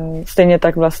 Stejně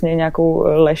tak vlastně nějakou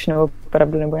lež nebo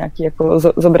pravdu nebo nějaký jako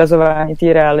zobrazování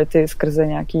té reality skrze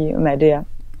nějaký média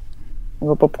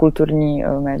nebo popkulturní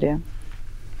média.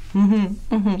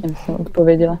 Já jsem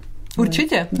odpověděla.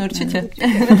 Určitě.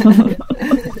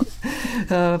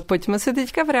 Pojďme se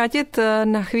teďka vrátit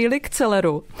na chvíli k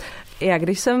Celleru. Já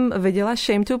když jsem viděla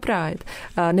Shame to Pride,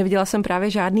 neviděla jsem právě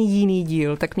žádný jiný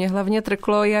díl, tak mě hlavně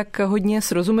trklo, jak hodně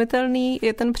srozumitelný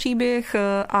je ten příběh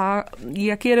a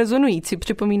jak je rezonující.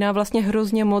 Připomíná vlastně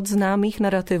hrozně moc známých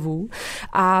narrativů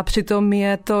a přitom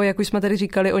je to, jak už jsme tady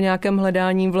říkali, o nějakém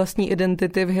hledání vlastní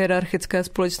identity v hierarchické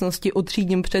společnosti, o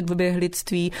třídním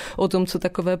předběhlictví, o tom, co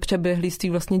takové přeběhlictví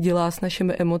vlastně dělá s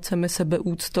našimi emocemi,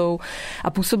 sebeúctou. A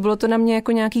působilo to na mě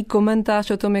jako nějaký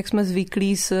komentář o tom, jak jsme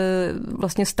zvyklí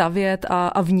vlastně stavět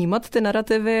a vnímat ty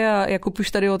narrativy a Jakub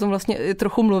už tady o tom vlastně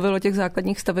trochu mluvil, o těch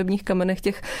základních stavebních kamenech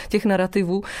těch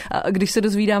narrativů. A když se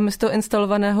dozvídáme z toho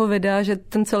instalovaného videa, že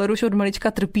ten Celer už od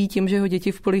malička trpí tím, že ho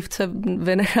děti v polívce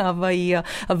vynechávají a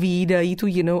vyjídají tu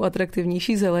jinou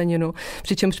atraktivnější zeleninu,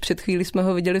 přičemž před chvílí jsme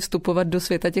ho viděli vstupovat do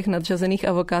světa těch nadřazených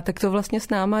avokád, tak to vlastně s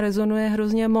náma rezonuje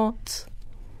hrozně moc.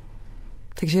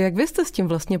 Takže jak vy jste s tím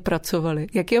vlastně pracovali?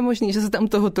 Jak je možné, že se tam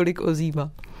toho tolik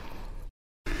ozývá?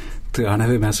 To já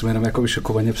nevím, já jsem jenom jako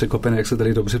šokovaně překvapený, jak se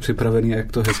tady dobře připravený a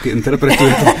jak to hezky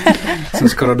interpretujete. Jsem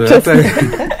skoro dojatý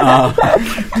a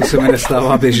to se mi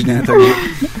nestává běžně, takže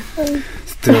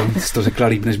jsi to řekla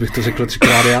líp, než bych to řekl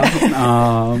 3krát já,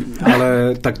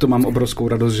 ale tak to mám obrovskou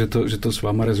radost, že to s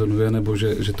váma rezonuje, nebo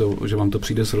že vám to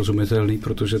přijde srozumitelný,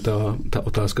 protože ta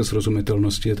otázka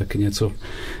srozumitelnosti je taky něco,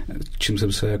 čím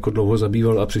jsem se jako dlouho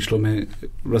zabýval a přišlo mi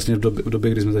vlastně v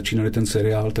době, kdy jsme začínali ten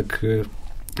seriál, tak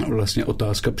vlastně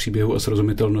otázka příběhu a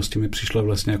srozumitelnosti mi přišla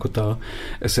vlastně jako ta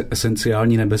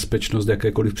esenciální nebezpečnost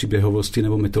jakékoliv příběhovosti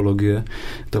nebo mytologie,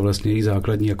 ta vlastně její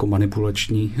základní jako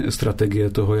manipulační strategie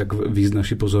toho, jak víc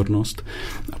naši pozornost.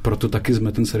 A proto taky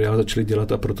jsme ten seriál začali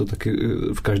dělat a proto taky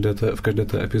v každé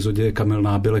té epizodě je Kamil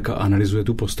Nábělek a analyzuje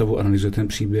tu postavu, analyzuje ten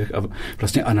příběh a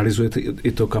vlastně analyzuje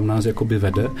i to, kam nás jakoby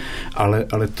vede,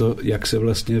 ale to, jak se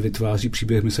vlastně vytváří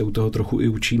příběh, my se u toho trochu i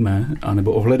učíme,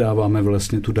 anebo ohledáváme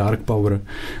vlastně tu dark power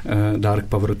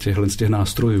z těch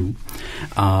nástrojů.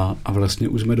 A vlastně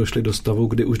už jsme došli do stavu,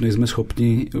 kdy už nejsme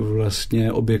schopni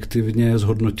vlastně objektivně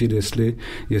zhodnotit,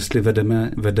 jestli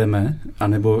vedeme,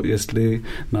 anebo jestli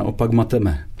naopak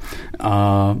mateme.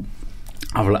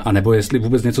 A nebo jestli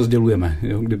vůbec něco sdělujeme,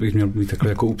 jo, kdybych měl být takhle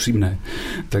jako upřímné.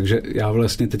 Takže já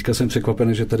vlastně teďka jsem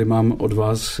překvapený, že tady mám od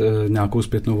vás nějakou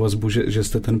zpětnou vazbu, že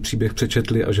jste ten příběh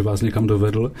přečetli a že vás někam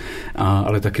dovedl,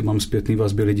 ale taky mám zpětný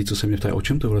vazby lidí, co se mě ptají, o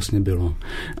čem to vlastně bylo.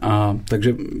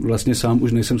 Takže vlastně sám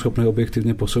už nejsem schopný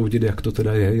objektivně posoudit, jak to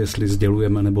teda je, jestli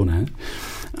sdělujeme nebo ne.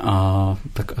 A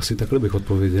tak asi takhle bych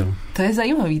odpověděl. To je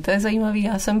zajímavý.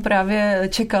 Já jsem právě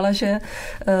čekala,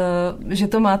 že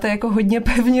to máte jako hodně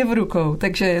pevně v rukou,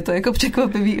 takže je to jako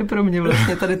překvapivý i pro mě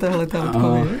vlastně tady tahleta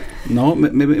odpověď. No,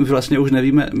 my vlastně už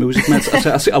nevíme, my už jsme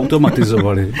se asi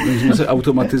automatizovali. My jsme se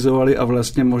automatizovali a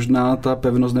vlastně možná ta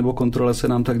pevnost nebo kontrola se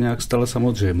nám tak nějak stala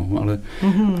samozřejmou,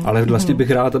 ale vlastně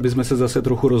bych rád, aby jsme se zase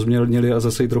trochu rozmělnili a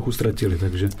zase ji trochu ztratili,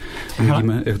 takže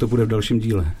uvidíme, jak to bude v dalším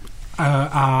díle.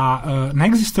 A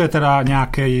neexistuje teda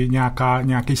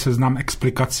nějaký seznam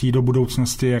explikací do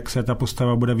budoucnosti, jak se ta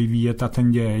postava bude vyvíjet a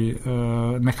ten děj?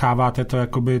 Necháváte to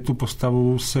jakoby tu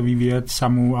postavu se vyvíjet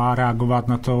samu a reagovat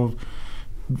na to,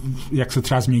 jak se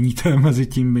třeba změníte mezi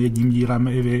tím jedním dílem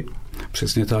i vy?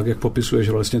 Přesně tak, jak popisuje,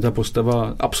 že vlastně ta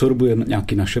postava absorbuje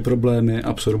nějaké naše problémy,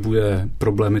 absorbuje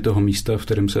problémy toho místa, v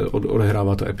kterém se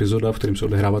odehrává ta epizoda, v kterém se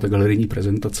odehrává ta galerijní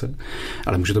prezentace,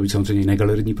 ale může to být samozřejmě i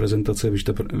negalerijní prezentace, víš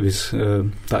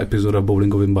ta epizoda v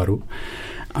bowlingovém baru.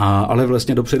 Ale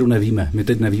vlastně dopředu nevíme. My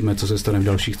teď nevíme, co se stane v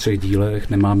dalších 3 dílech,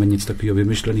 nemáme nic takového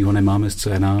vymyšleného, nemáme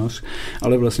scénář,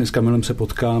 ale vlastně s Kamilem se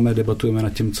potkáme, debatujeme nad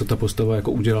tím, co ta postava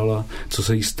jako udělala, co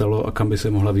se jí stalo a kam by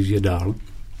se mohla vyvíjet dál.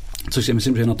 Což si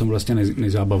myslím, že je na tom vlastně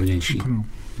nejzábavnější.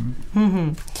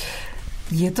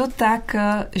 Je to tak,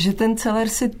 že ten Celer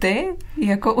si ty,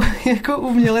 jako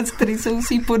umělec, který se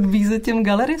musí podbízet těm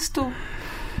galeristům?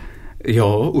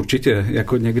 Jo, určitě.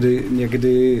 Jako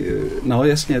někdy, no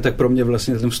jasně, tak pro mě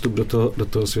vlastně ten vstup do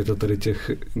toho světa tady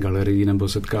těch galerií nebo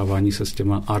setkávání se s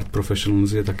těma art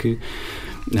professionals je taky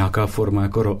nějaká forma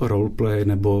jako roleplay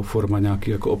nebo forma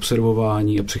nějaký jako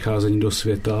observování a přicházení do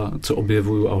světa, co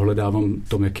objevuju a ohledávám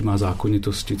tom, jaký má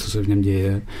zákonitosti, co se v něm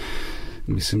děje.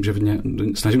 Myslím, že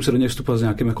snažím se do něj vstupovat s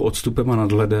nějakým jako odstupem a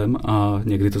nadhledem a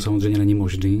někdy to samozřejmě není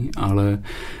možný, ale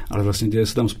vlastně děje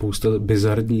se tam spousta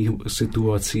bizarních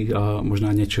situací a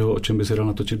možná něčeho, o čem by se dal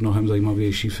natočit mnohem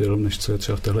zajímavější film, než co je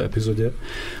třeba v téhle epizodě.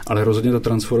 Ale rozhodně ta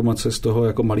transformace z toho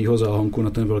jako malého záhonku na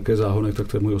ten velký záhonek, tak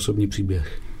to je můj osobní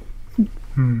příběh.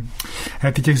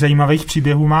 Ty těch zajímavých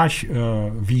příběhů máš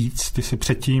víc. Ty si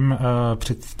před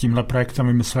tímhle projektem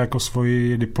vymyslel jako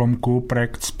svoji diplomku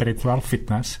projekt Spiritual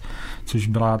Fitness, což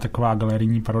byla taková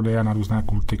galerijní parodie na různé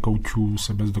kulty koučů,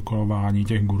 sebezdokolování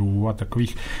těch gurů a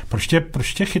takových.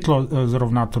 Proč tě chytlo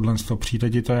zrovna tohle? Přijde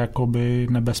ti to jakoby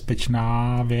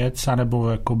nebezpečná věc, anebo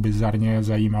jako bizarně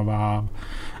zajímavá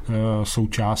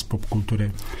součást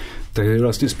popkultury? Takže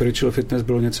vlastně spiritual fitness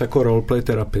bylo něco jako roleplay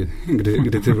terapie,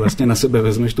 kdy ty vlastně na sebe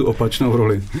vezmeš tu opačnou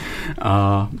roli.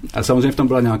 A samozřejmě v tom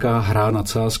byla nějaká hra,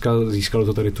 nadsázka, získalo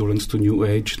to tady tu New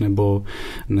Age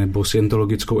nebo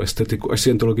scientologickou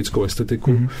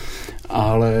estetiku,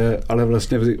 ale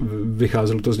vlastně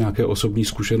vycházelo to z nějaké osobní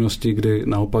zkušenosti, kdy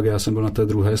naopak já jsem byl na té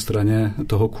druhé straně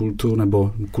toho kultu,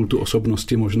 nebo kultu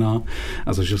osobnosti možná,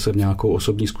 a zažil jsem nějakou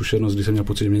osobní zkušenost, kdy jsem měl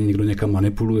pocit, že mě někdo někam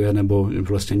manipuluje, nebo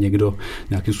vlastně někdo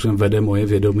nějakým způsobem vede moje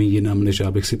vědomí jinam, než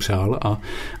já bych si přál,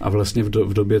 a vlastně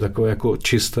v době takové jako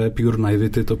čisté, pure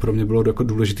naivity to pro mě bylo jako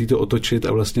důležité to otočit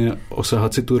a vlastně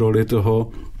osahat si tu roli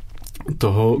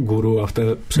toho guru a v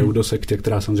té pseudosektě,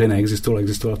 která samozřejmě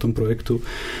existovala v tom projektu,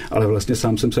 ale vlastně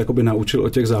sám jsem se jakoby naučil o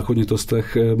těch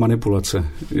zákonitostech manipulace.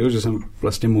 Jo, že jsem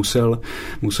vlastně musel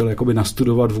jakoby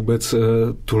nastudovat vůbec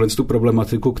tu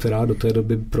problematiku, která do té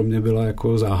doby pro mě byla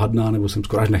jako záhadná, nebo jsem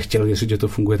skoro až nechtěl věřit, že to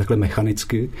funguje takhle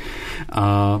mechanicky.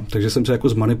 Takže jsem se jako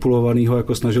z manipulovaného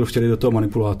jako snažil vtělit do toho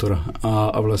manipulátora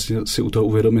a vlastně si u toho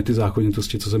uvědomit ty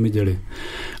zákonitosti, co se mi děli.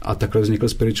 A takhle vznikl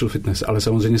spiritual fitness. Ale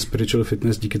samozřejmě spiritual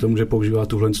fitness díky tomu, že používá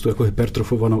tuhle jako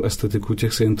hypertrofovanou estetiku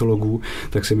těch scientologů,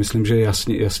 tak si myslím, že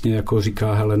jasně jako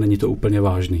říká, hele, není to úplně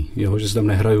vážný. Jo? Že se tam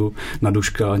nehraju na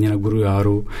Duška ani na Guru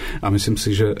Járu a myslím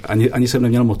si, že ani jsem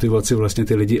neměl motivaci vlastně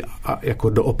ty lidi jako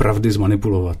doopravdy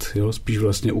zmanipulovat. Jo? Spíš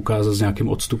vlastně ukázat s nějakým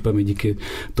odstupem i díky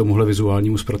tomuhle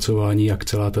vizuálnímu zpracování, jak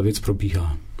celá ta věc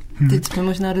probíhá. Teď jsme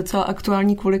možná docela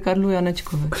aktuální kvůli Karlu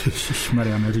Janečkovi.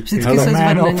 Ježišmarja, neříkej. Vždycky se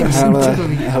zvedne někdo.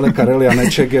 Hele, Karel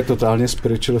Janeček je totálně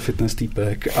spiritual fitness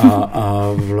týpek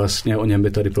a vlastně o něm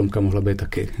by ta diplomka mohla být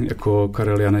taky. Jako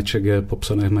Karel Janeček je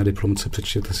popsaný v mé diplomce,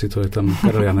 přečtěte si to, je tam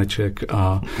Karel Janeček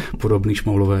a podobný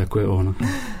šmoulové, jako je on.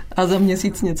 A za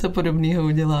měsíc něco podobného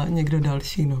udělá někdo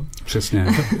další, no. Přesně.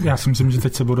 Já si myslím, že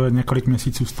teď se bude několik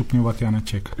měsíců stupňovat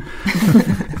Janeček.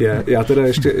 Já teda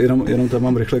ještě jenom tam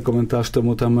mám rychle komentář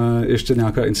tomu, tam ještě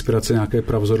nějaká inspirace, nějaký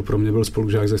pravzor pro mě byl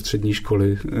spolužák ze střední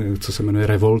školy, co se jmenuje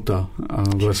Revolta. A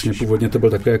vlastně původně to byl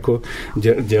také jako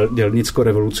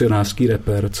dělnicko-revolucionářský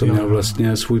rapper, co měl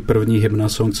vlastně svůj první hymna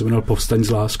song, co jmenoval Povstaň s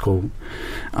láskou.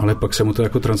 Ale pak se mu to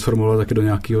jako transformovalo taky do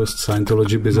nějakého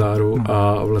Scientology bizáru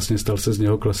a vlastně stal se z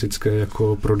něho klasické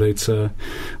jako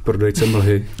prodejce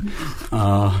mlhy.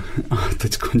 A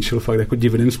teď skončil fakt jako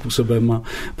divným způsobem a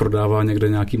prodává někde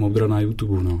nějaký moudra na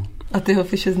YouTube, no. A ty ho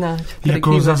Fische znáš?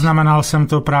 Jako zaznamenal jsem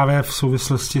to právě v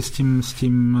souvislosti s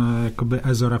tím jakoby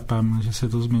ezorapem, že se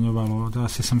to zmiňovalo. To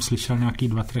asi jsem slyšel nějaký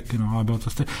 2 tracky, no, ale bylo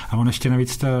to a on ještě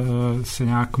navíc se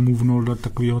nějak movenul do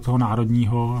takového toho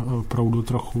národního proudu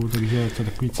trochu, takže je to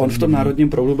takový On v tom národním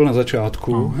proudu byl na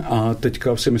začátku a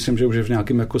teďka si myslím, že už je v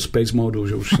nějakém jako space modu,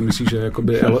 že už si myslí, že je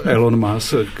jakoby Elon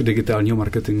Musk k digitálního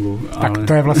marketingu. Tak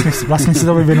to je vlastně se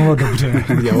to vyvinulo dobře.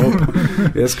 Jo,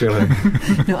 je skvělé.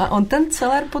 No a on ten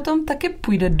Celer potom taky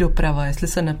půjde doprava, jestli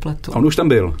se nepletu. On už tam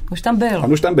byl.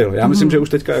 On už tam byl. Já myslím, že už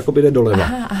teďka jakoby jde doleva.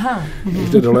 Aha. Už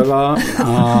jde doleva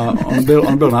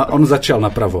a on začal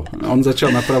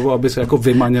napravo, aby se jako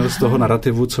vymanil z toho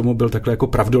narrativu, co mu byl takhle jako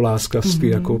pravdoláskavsky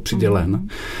jako přidělen.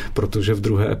 Protože v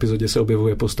druhé epizodě se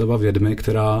objevuje postava vědmy,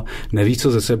 která neví,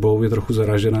 co ze sebou, je trochu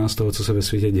zaražená z toho, co se ve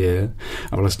světě děje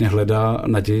a vlastně hledá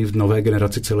naději v nové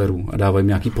generaci celerů a dává jim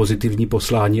nějaký pozitivní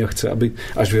poslání a chce, aby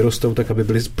až vyrostou, tak aby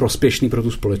byli prospěšní pro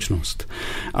tu společnost.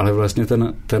 Ale vlastně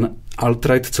ten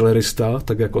alt-right celerista,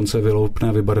 tak jak on se vyloupne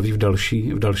a vybarví v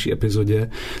další epizodě,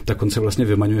 tak on se vlastně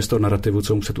vymaňuje z toho narrativu,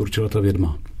 co mu předurčila ta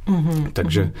vědma.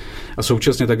 Takže a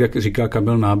současně, tak jak říká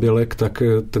Kamil Nábělek, tak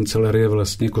ten celer je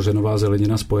vlastně kořenová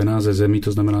zelenina spojená ze zemí,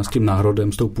 to znamená s tím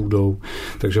národem, s tou půdou.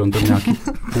 Takže on tam nějaký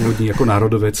původní jako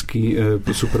národovecký,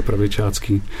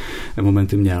 superpravičácký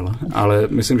momenty měl. Ale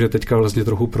myslím, že teďka vlastně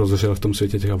trochu prozřel v tom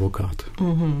světě těch avokát.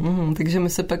 Takže my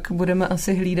se pak budeme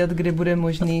asi hlídat, kdy bude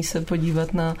možný se podívat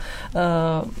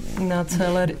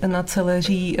na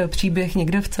celeří příběh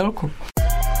někde v celku.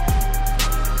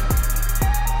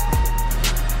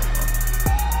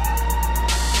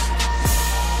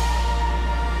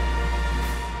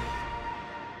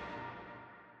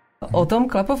 O tom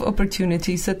Club of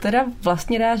Opportunity se teda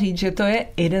vlastně dá říct, že to je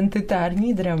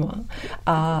identitární drama.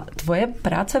 A tvoje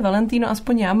práce, Valentino,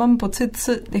 aspoň já mám pocit,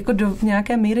 se jako do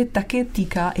nějaké míry taky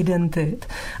týká identit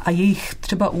a jejich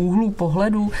třeba úhlů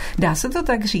pohledu. Dá se to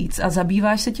tak říct? A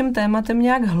zabýváš se tím tématem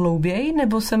nějak hlouběji,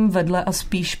 nebo jsem vedle a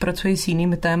spíš pracuji s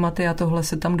jinými tématy a tohle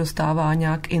se tam dostává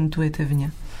nějak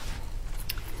intuitivně?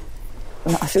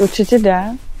 No asi určitě dá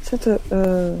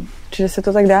že se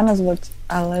to tak dá nazvat,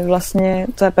 ale vlastně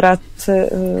ta práce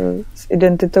s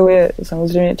identitou je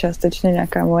samozřejmě částečně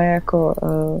nějaká moje jako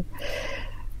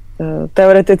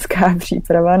teoretická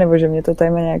příprava, nebo že mě to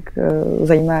téma nějak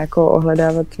zajímá jako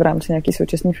ohledávat v rámci nějaký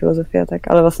současné filozofie a tak,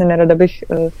 ale vlastně nerada bych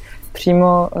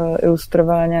přímo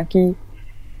ilustrovala nějaký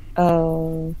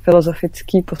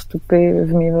filozofický postupy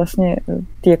v mý vlastně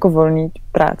ty jako volný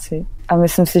práci. A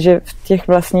myslím si, že v těch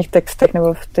vlastních textech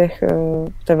nebo v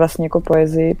té vlastní jako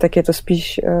poezii, tak je to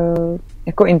spíš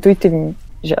jako intuitivní,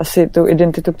 že asi tu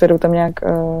identitu, kterou tam nějak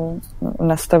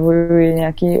nastavuju,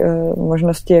 nějaký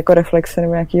možnosti jako reflexe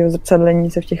nebo nějakého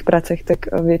zrcadlení se v těch pracech,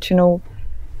 tak většinou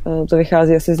to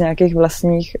vychází asi z nějakých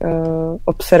vlastních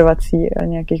observací a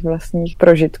nějakých vlastních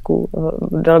prožitků.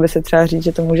 Dalo by se třeba říct,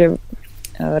 že to může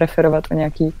referovat o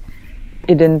nějaký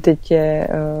identitě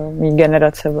mý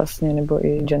generace vlastně, nebo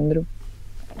i genderu.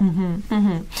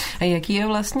 A jaký je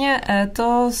vlastně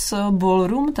étos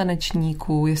ballroom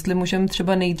tanečníků? Jestli můžeme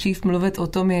třeba nejdřív mluvit o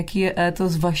tom, jaký je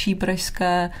étos vaší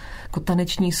pražské jako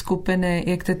taneční skupiny,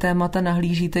 jak ty témata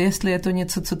nahlížíte, jestli je to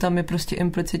něco, co tam je prostě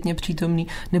implicitně přítomný,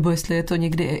 nebo jestli je to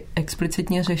někdy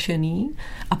explicitně řešený.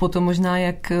 A potom možná,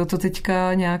 jak to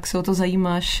teďka nějak se o to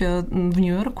zajímáš v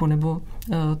New Yorku, nebo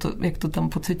jak to tam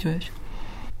pociťuješ?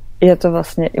 Je to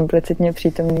vlastně implicitně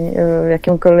přítomný v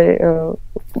jakýmkoliv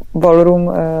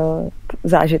ballroom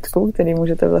zážitku, který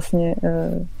můžete vlastně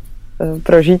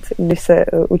prožít, když se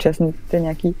účastníte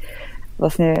nějaký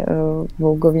vlastně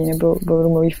vogueový nebo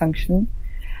ballroomový function.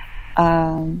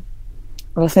 A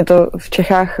vlastně to v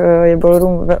Čechách je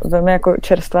ballroom velmi jako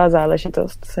čerstvá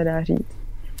záležitost, se dá říct.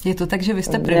 Je to tak, že vy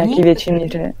jste první? V nějaký větší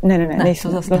míře. Ne,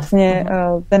 nejsem. Vlastně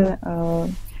ten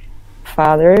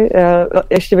father.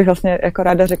 Ještě bych vlastně jako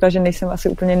ráda řekla, že nejsem asi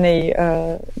úplně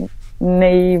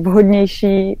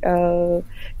nejvhodnější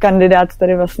kandidát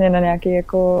tady vlastně na nějaký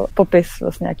jako popis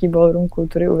vlastně nějaký ballroom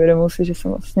kultury. Uvědomuji si, že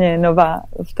jsem vlastně nová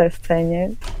v té scéně,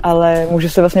 ale můžu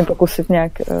se vlastně pokusit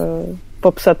nějak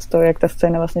popsat to, jak ta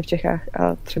scéna vlastně v Čechách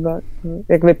a třeba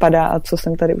jak vypadá a co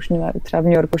jsem tady už měla třeba v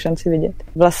New Yorku šanci vidět.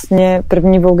 Vlastně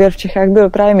první voguer v Čechách byl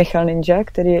právě Michal Ninja,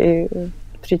 který je i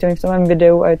přítomný v tom mém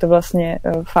videu a je to vlastně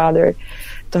father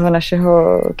toho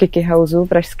našeho Kiki Houseu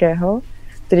pražského,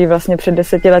 který vlastně před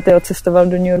 10 lety odcestoval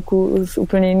do New Yorku z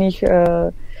úplně jiných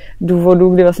důvodů,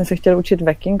 kdy vlastně se chtěl učit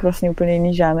wacking, vlastně úplně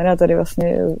jiný žánr a tady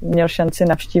vlastně měl šanci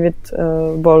navštívit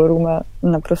ballroom a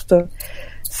naprosto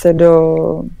se do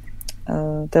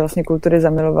té vlastně kultury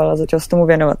zamiloval a začal se tomu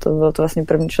věnovat. To byl to vlastně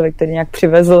první člověk, který nějak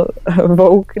přivezl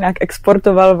Vogue, nějak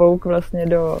exportoval Vogue vlastně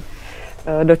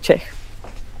do Čech.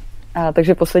 A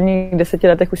takže v posledních 10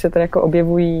 letech už se tady jako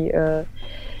objevují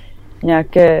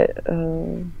nějaké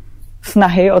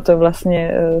snahy o to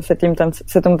vlastně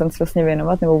se tomu tanci vlastně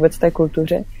věnovat, nebo vůbec té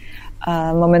kultuře.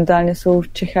 A momentálně jsou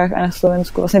v Čechách a na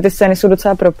Slovensku, vlastně ty scény jsou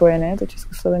docela propojené, to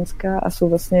československá, a jsou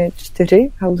vlastně 4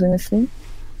 housey, myslím.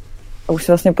 A už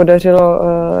se vlastně podařilo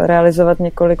realizovat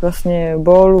několik vlastně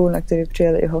ballů, na který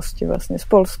přijeli i hosti vlastně z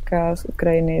Polska, z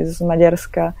Ukrajiny, z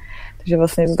Maďarska. Takže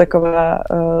vlastně je to taková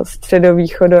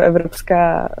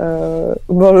středovýchodoevropská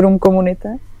ballroom komunita.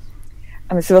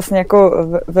 A my si vlastně jako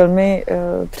velmi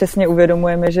přesně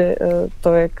uvědomujeme, že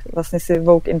to, jak vlastně si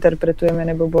Vogue interpretujeme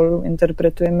nebo ballroom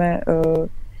interpretujeme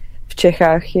v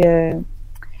Čechách, je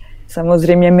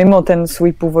samozřejmě mimo ten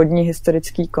svůj původní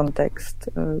historický kontext,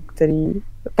 který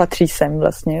patří sem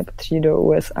vlastně, patří do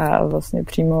USA a vlastně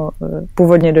přímo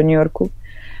původně do New Yorku.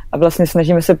 A vlastně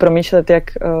snažíme se promýšlet, jak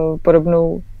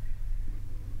podobnou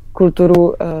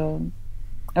kulturu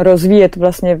rozvíjet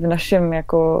vlastně v našem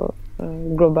jako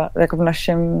v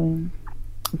našem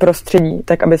prostředí,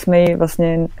 tak aby jsme ji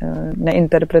vlastně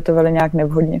neinterpretovali nějak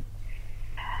nevhodně.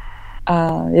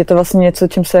 A je to vlastně něco,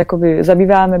 čím se jakoby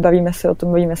zabýváme, bavíme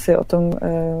se o tom,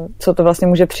 co to vlastně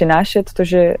může přinášet, to,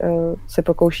 že se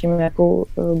pokoušíme nějakou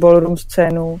ballroom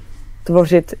scénu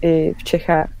tvořit i v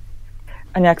Čechách.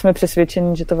 A nějak jsme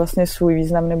přesvědčeni, že to vlastně svůj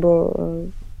význam, nebo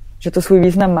že to svůj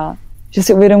význam má. Že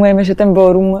si uvědomujeme, že ten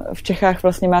ballroom v Čechách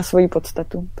vlastně má svoji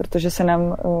podstatu, protože se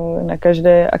nám na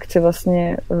každé akci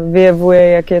vlastně vyjevuje,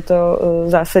 jak je to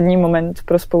zásadní moment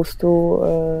pro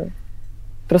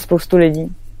spoustu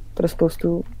lidí,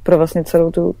 pro vlastně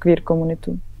celou tu queer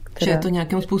komunitu. Že je to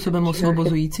nějakým způsobem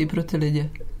osvobozující pro ty lidi.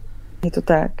 Je to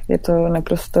tak. Je to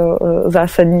naprosto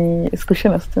zásadní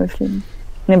zkušenost, myslím.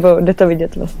 Nebo jde to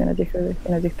vidět vlastně na těch lidech,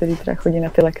 na těch, kteří teda chodí na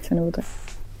ty lekce nebo tak.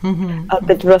 Mm-hmm. A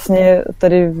teď vlastně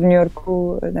tady v New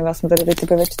Yorku, nevím, jsem tady teď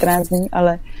ve 14 dní,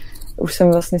 ale už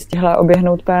jsem vlastně stihla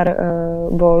oběhnout pár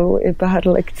ballů i pár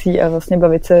lekcí a vlastně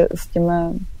bavit se s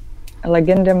těma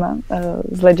legendama,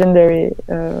 z Legendary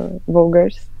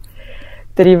Vogers,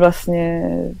 který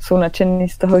vlastně jsou nadšený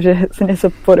z toho, že se něco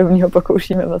podobného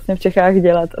pokoušíme vlastně v Čechách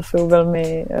dělat a jsou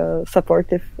velmi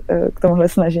supportive k tomuhle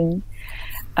snažení.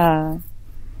 A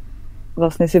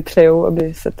vlastně si přejou,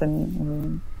 aby se ten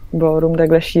ballroom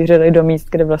takhle šířili do míst,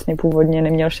 kde vlastně původně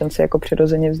neměl šanci jako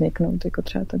přirozeně vzniknout, jako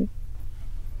třeba tady.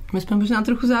 My jsme možná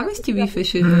trochu závistiví,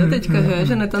 Fiši, že? Teďka,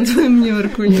 že netancujeme v New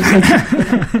Yorku.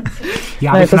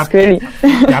 Je to skvělý.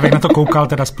 Já bych na to koukal,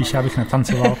 teda spíš, abych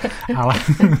netancoval, ale...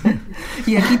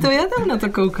 Jaký to je tam na to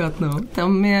koukat, no?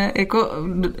 Tam je jako,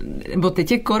 bo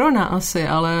teď je korona asi,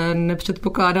 ale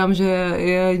nepředpokládám, že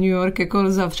je New York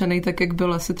jako zavřený tak, jak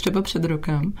byl asi třeba před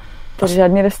rokem. Takže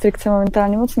žádné restrikce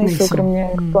momentálně moc nejsou, kromě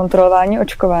kontrolování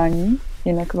očkování.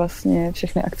 Jinak vlastně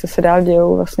všechny akce se dál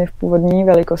dějou vlastně v původní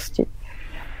velikosti.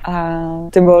 A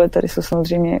ty bally tady jsou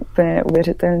samozřejmě úplně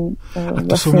neuvěřitelné. A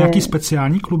to jsou nějaký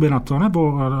speciální kluby na to,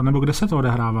 nebo kde se to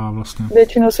odehrává vlastně?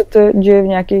 Většinou se to děje v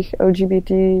nějakých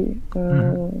LGBT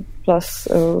plus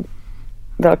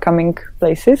welcoming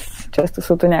places. Často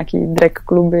jsou to nějaký drag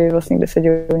kluby, vlastně, kde se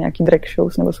dějí nějaký drag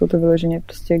shows, nebo jsou to vyloženě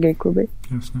prostě gay kluby.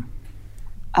 Jasně.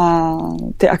 A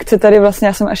ty akce tady vlastně,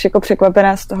 já jsem až jako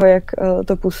překvapená z toho, jak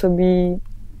to působí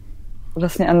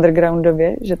vlastně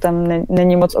undergroundově, že tam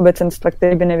není moc obecenstva,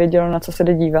 který by nevědělo, na co se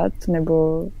jde dívat,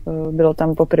 nebo bylo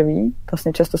tam poprvé.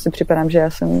 Vlastně často si připadám, že já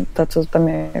jsem ta, co tam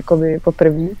je jakoby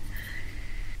poprvé.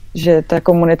 Že ta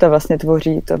komunita vlastně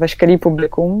tvoří to veškerý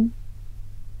publikum.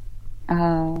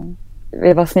 A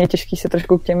je vlastně těžký se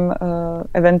trošku k těm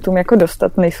eventům jako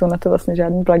dostat. Nejsou na to vlastně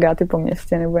žádný plakáty po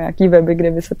městě nebo nějaký weby,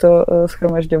 kde by se to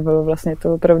shromažďovalo. Vlastně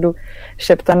to opravdu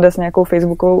šeptanda s nějakou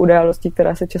facebookovou událostí,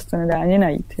 která se často nedá ani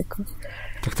najít. Jako.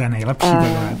 Tak to je nejlepší,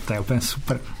 to je úplně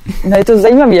super. No je to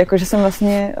zajímavé, jako, že jsem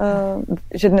vlastně,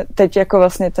 že teď jako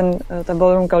vlastně ta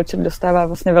ballroom culture dostává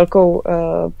vlastně velkou,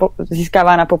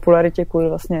 získává na popularitě kvůli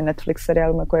vlastně Netflix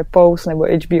seriálům, jako je Pose nebo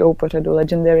HBO pořadu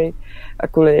Legendary a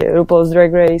kvůli RuPaul's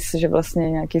Drag Race, že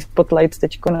vlastně nějaký spotlight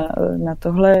teďko na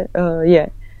tohle je.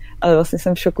 Ale vlastně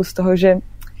jsem v šoku z toho, že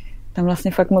tam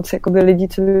vlastně fakt moc jakoby lidí,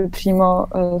 co by přímo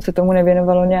se tomu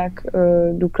nevěnovalo nějak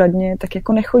důkladně, tak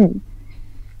jako nechodí.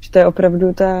 Že to je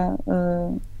opravdu ta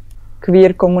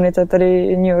queer komunita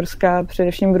tady newyorská,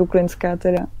 především brooklynská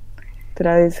teda,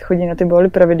 která chodí na ty bally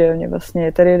pravidelně. Vlastně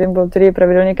je tady jeden ball, který je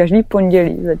pravidelně každý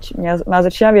pondělí.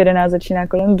 Začíná v 11, začíná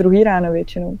kolem 2 ráno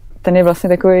většinou. Ten je vlastně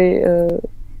takový,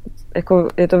 jako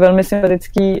je to velmi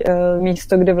sympatický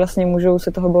místo, kde vlastně můžou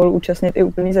se toho ballu účastnit i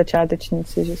úplní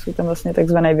začátečníci, že jsou tam vlastně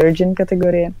takzvané virgin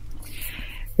kategorie,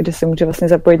 kde se může vlastně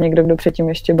zapojit někdo, kdo předtím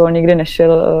ještě ball nikdy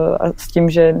nešel a s tím,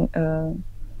 že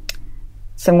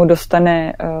se mu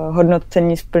dostane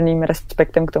hodnocení s plným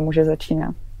respektem k tomu, že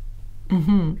začíná.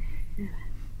 Mm-hmm.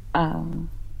 A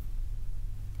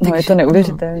no je to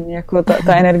neuvěřitelné, jako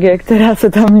ta energie, která se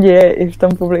tam děje i v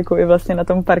tom publiku, i vlastně na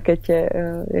tom parketě,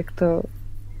 jak to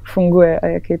funguje a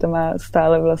jaký to má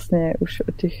stále vlastně už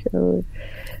od těch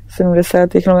 70.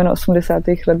 nebo 80.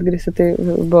 let, kdy se ty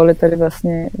bally tady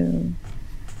vlastně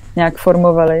nějak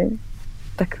formovaly,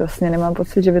 tak vlastně nemám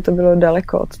pocit, že by to bylo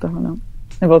daleko od toho, no.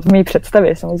 Nebo od mý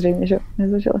představy, samozřejmě, že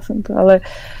nezažila jsem to, ale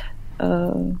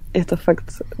je to fakt,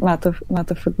 má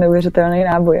to fakt neuvěřitelný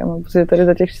náboj. A mám pocit, že tady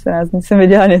za těch 14 dní jsem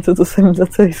viděla něco, co jsem za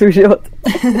celý svůj život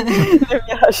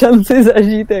neměla šanci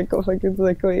zažít, jako fakt je to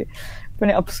takový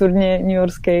úplně absurdně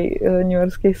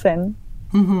newyorský sen.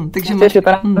 Mm-hmm, takže máš...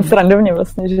 Vypadá srandovně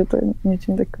vlastně, že to je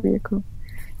něčím takový, jako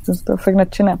jsem z toho fakt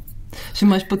nadšená. Že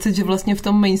máš pocit, že vlastně v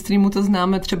tom mainstreamu to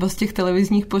známe třeba z těch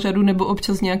televizních pořadů nebo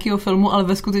občas z nějakého filmu, ale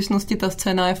ve skutečnosti ta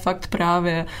scéna je fakt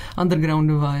právě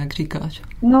undergroundová, jak říkáš.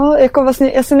 No, jako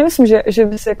vlastně, já si nemyslím, že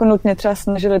by se jako nutně třeba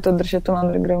snažili to držet tomu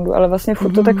undergroundu, ale vlastně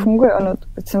furt to tak funguje. Ono,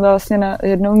 teď jsem byla vlastně na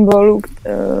jednom ballu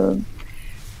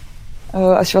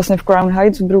až vlastně v Crown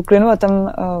Heights v Brooklynu a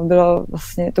tam bylo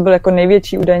vlastně, to byl jako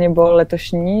největší údajně ball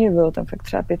letošní, bylo tam fakt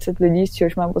třeba 500 lidí, z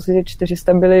čehož mám pocit, že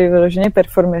 400 byli vyloženě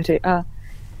performeři a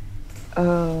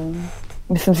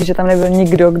myslím si, že tam nebyl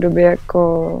nikdo, kdo by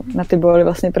jako na ty bally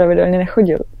vlastně pravidelně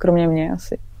nechodil, kromě mě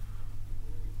asi.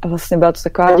 A vlastně byla to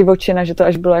taková divočina, že to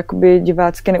až bylo jakoby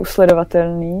divácky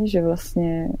neusledovatelný, že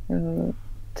vlastně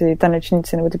ty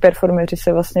tanečníci nebo ty performeři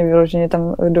se vlastně vyloženě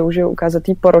tam jdou, že ukázat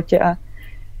té porotě a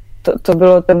to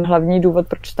bylo ten hlavní důvod,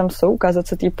 proč tam jsou, ukázat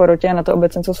se té porotě a na to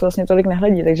obecenstvo se vlastně tolik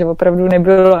nehledí, takže opravdu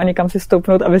nebylo ani kam si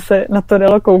stoupnout, aby se na to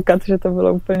dalo koukat, že to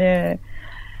bylo úplně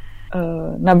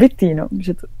nabitý, no,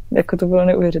 že to, jako to bylo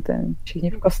neuvěřitelné.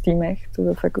 Všichni v kostýmech, to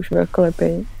bylo fakt už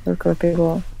velkolepý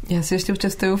bylo. Já si ještě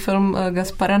představuju film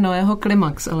Gaspara Noého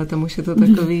Klimax, ale tam už je to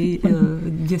takový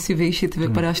děsivější, ty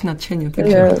vypadáš nadšeně,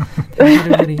 takže to je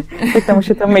dobrý. Tak tam už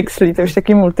je tam mixlí, to už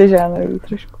taky multižánrový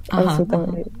trošku, ale jsou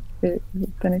tam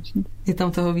taneční. Je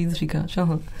tam toho víc, říkáš,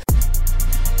 aha.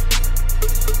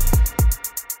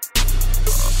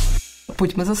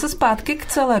 Pojďme zase zpátky k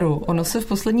Celleru. Ono se v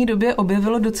poslední době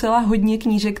objevilo docela hodně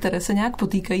knížek, které se nějak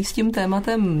potýkají s tím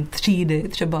tématem třídy,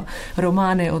 třeba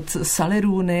romány od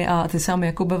Saliruny a ty sám,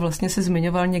 Jakube, vlastně se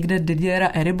zmiňoval někde Didiera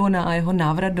Eribona a jeho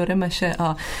návrat do Remeše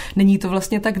a není to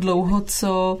vlastně tak dlouho,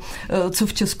 co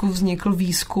v Česku vznikl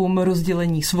výzkum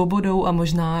rozdělení svobodou a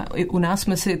možná i u nás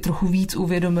jsme si trochu víc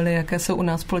uvědomili, jaké jsou u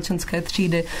nás společenské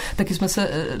třídy. Taky jsme se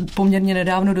poměrně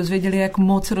nedávno dozvěděli, jak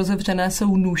moc rozevřené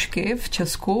jsou nůžky v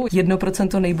Česku. 1%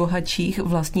 nejbohatších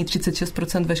vlastní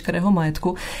 36% veškerého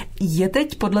majetku. Je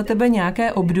teď podle tebe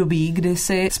nějaké období, kdy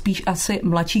si spíš asi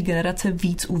mladší generace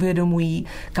víc uvědomují,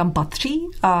 kam patří?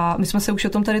 A my jsme se už o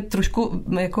tom tady trošku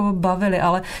jako bavili,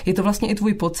 ale je to vlastně i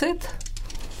tvůj pocit?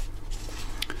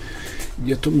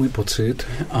 Je to můj pocit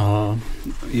a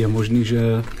je možný, že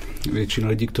většina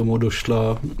lidí k tomu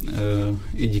došla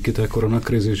i díky té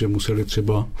koronakrizi, že museli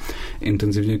třeba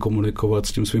intenzivně komunikovat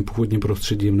s tím svým původním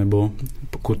prostředím, nebo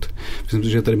myslím si,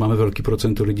 že tady máme velký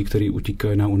procento lidí, kteří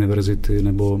utíkají na univerzity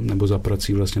nebo za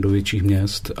prací vlastně do větších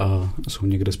měst a jsou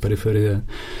někde z periferie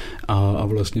a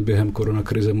vlastně během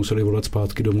koronakrize museli volat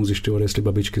zpátky domů, zjišťovat, jestli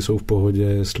babičky jsou v pohodě,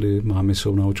 jestli mámy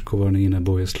jsou naočkovaný,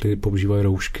 nebo jestli používají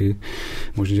roušky.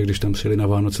 Možná, že když tam přijeli na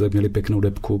Vánoce, tak měli pěknou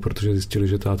debku, protože zjistili,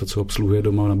 že táta, co obsluhuje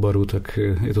doma na baru, tak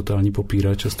je totální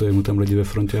popírač, často je mu tam lidi ve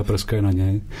frontě a praskají na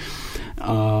něj.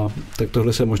 A tak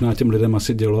tohle se možná těm lidem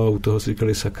asi dělo a u toho si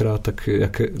říkali sakra, tak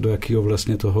do jakého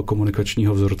vlastně toho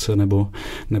komunikačního vzorce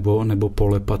nebo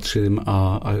pole patřím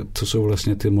a co jsou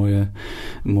vlastně ty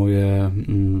moje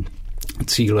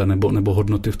cíle nebo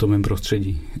hodnoty v tom mém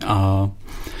prostředí. A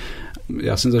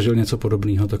já jsem zažil něco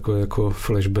podobného, takové jako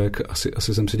flashback.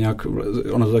 Asi jsem si nějak,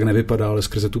 ono to tak nevypadá, ale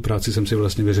skrze tu práci jsem si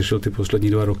vlastně vyřešil ty poslední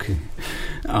 2 roky.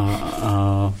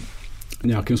 A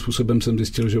nějakým způsobem jsem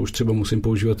zjistil, že už třeba musím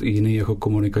používat i jiný jako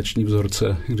komunikační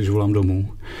vzorce, když volám domů.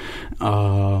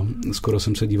 A skoro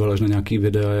jsem se díval až na nějaký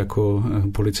videa jako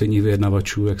policejních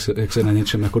vyjednavačů, jak se na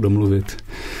něčem jako domluvit.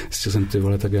 Zjistil jsem, ty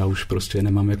vole, tak já už prostě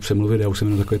nemám jak přemluvit, já už jsem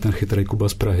jenom takový ten chytrý Kuba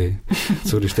z Prahy,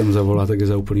 co když tam zavolá, tak je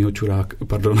za úplnýho čurák,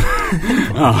 pardon.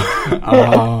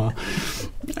 A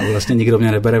vlastně nikdo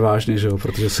mě nebere vážně, že jo,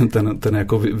 protože jsem ten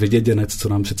jako vyděděnec, co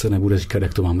nám přece nebude říkat,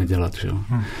 jak to máme dělat, že jo.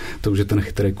 To už je ten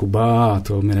chytrý Kuba a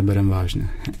to my nebereme vážně.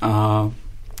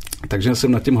 Takže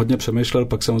jsem nad tím hodně přemýšlel,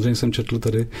 pak samozřejmě jsem četl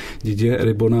tady Didiera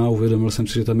Eribona a uvědomil jsem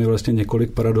si, že tam je vlastně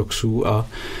několik paradoxů a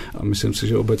myslím si,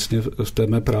 že obecně v té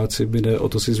mé práci mi jde o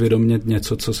to si zvědomit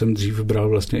něco, co jsem dřív bral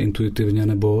vlastně intuitivně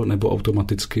nebo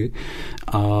automaticky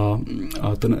a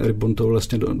ten Eribon to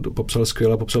vlastně popsal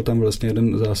skvěle, popsal tam vlastně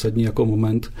jeden zásadní jako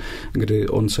moment, kdy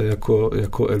on se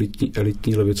jako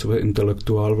elitní levicový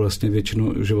intelektuál vlastně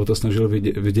většinu života snažil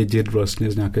vydědit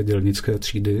vlastně z nějaké dělnické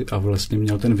třídy a vlastně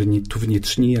měl tu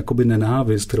vnitřní jakoby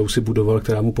nenávist, kterou si budoval,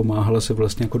 která mu pomáhala se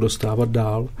vlastně jako dostávat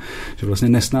dál, že vlastně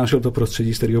nesnášel to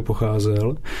prostředí, z kterého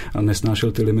pocházel a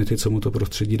nesnášel ty limity, co mu to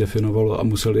prostředí definovalo a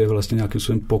musel je vlastně nějakým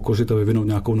způsobem pokořit a vyvinout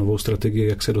nějakou novou strategii,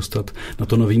 jak se dostat na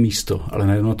to nový místo. Ale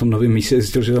najednou na tom novém místě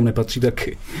zjistil, že tam nepatří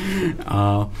taky.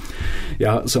 A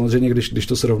já samozřejmě, když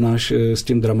to srovnáš s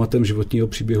tím dramatem životního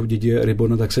příběhu Didiera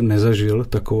Eribona, tak jsem nezažil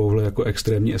takovouhle jako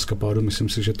extrémní eskapádu. Myslím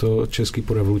si, že to český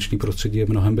porevoluční prostředí je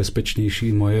mnohem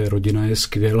bezpečnější. Moje rodina je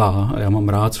skvělá a já mám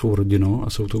rád svou rodinu a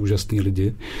jsou to úžasní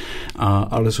lidi.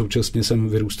 Ale současně jsem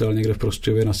vyrůstal někde v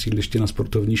Prostějově na sídlišti na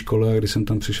sportovní škole a když jsem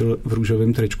tam přišel v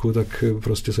růžovém tričku, tak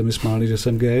prostě se mi smáli, že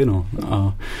jsem gay, no.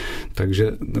 A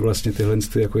takže vlastně tyhle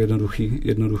jako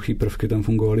jednoduchý prvky tam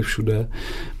fungovaly všude.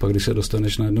 Pak když se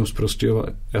dostaneš najednou z Prostějova,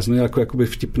 já jsem měl jakoby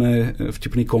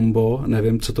vtipný kombo,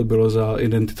 nevím, co to bylo za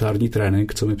identitární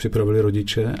trénink, co mi připravili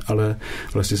rodiče, ale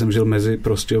vlastně jsem žil mezi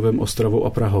Prostějovem, Ostravou a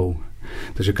Prahou.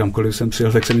 Takže kamkoliv jsem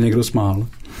přijel, tak se mi někdo smál.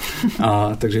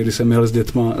 A takže když jsem jel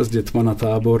s dětma na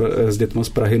tábor, s dětma z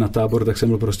Prahy na tábor, tak jsem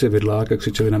byl prostě vidlák a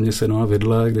křičeli na mě seno a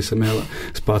vidle. Když jsem jel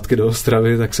zpátky do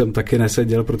Ostravy, tak jsem taky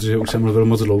neseděl, protože už jsem mluvil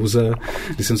moc dlouze.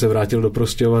 Když jsem se vrátil do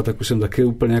Prostějova, tak už jsem taky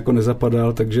úplně jako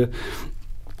nezapadal, takže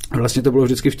vlastně to bylo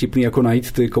vždycky vtipný, jako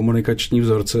najít ty komunikační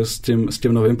vzorce s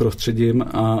tím novým prostředím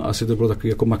a asi to bylo takový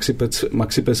jako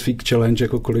maxipesfík challenge,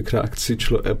 jako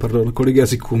kolik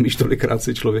jazyků umíš, tolikrát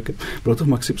si člověkem. Bylo to v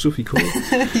Maxipsu fíkovi?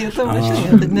 Je to možný,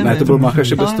 já teď nevím. Ne, to byl Mácha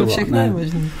Šebestová. Všechno je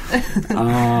možný.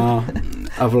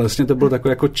 A vlastně to byl takový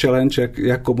jako challenge,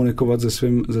 jak komunikovat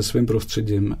se svým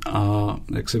prostředím a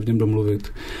jak se v něm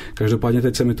domluvit. Každopádně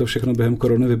teď se mi to všechno během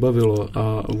korony vybavilo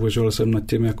a uvažoval jsem nad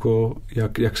tím, jako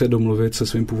jak se domluvit se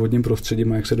svým původním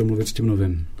prostředím a jak se domluvit s tím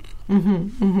novým.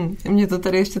 Mně to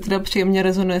tady ještě teda příjemně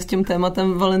rezonuje s tím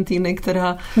tématem Valentíny,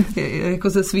 která je, jako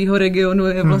ze svého regionu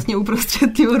je vlastně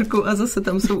uprostřed New Yorku a zase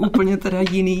tam jsou úplně teda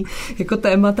jiný jako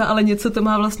témata, ale něco to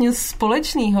má vlastně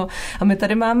společného. A my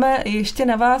tady máme ještě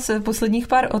na vás posledních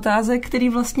pár otázek, které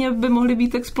vlastně by mohly být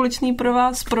tak společný pro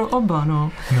vás, pro oba.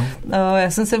 No. Já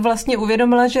jsem si vlastně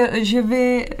uvědomila,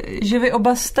 že vy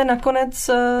oba jste nakonec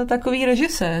takový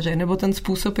režiséři, nebo ten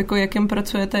způsob, jako jakým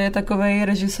pracujete, je takovej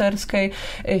režisérský.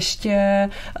 Ještě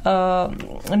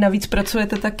navíc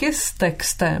pracujete taky s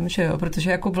textem, že jo?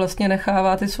 Protože jako vlastně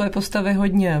necháváte svoje postavy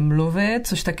hodně mluvit,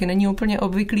 což taky není úplně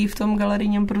obvyklý v tom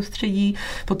galerijním prostředí.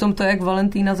 Potom to, jak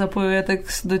Valentína zapojuje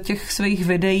text do těch svých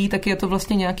videí, tak je to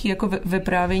vlastně nějaký jako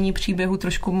vyprávění příběhu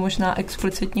trošku možná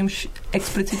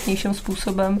explicitnějším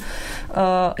způsobem,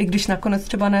 i když nakonec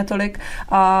třeba ne tolik.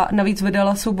 A navíc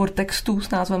vydala soubor textů s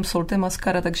názvem Salty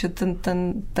Mascara, takže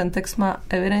ten text má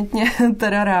evidentně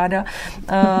teda ráda.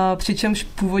 Přičemž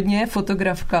původně je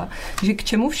fotografka. Že k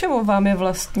čemu všemu vám je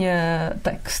vlastně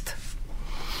text?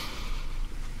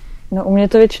 No, u mě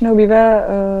to většinou bývá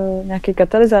nějaký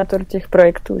katalyzátor těch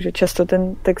projektů, že často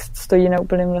ten text stojí na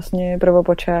úplném vlastně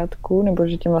prvopočátku, nebo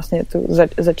že tím vlastně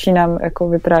začínám jako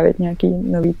vyprávět nějaký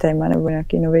nový téma nebo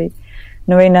nějaký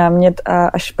nový námět a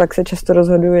až pak se často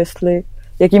rozhoduju,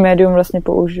 jaký médium vlastně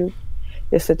použiju.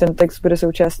 Jestli ten text bude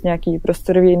součást nějaký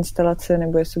prostorové instalace,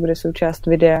 nebo jestli bude součást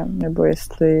videa, nebo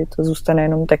jestli to zůstane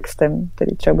jenom textem,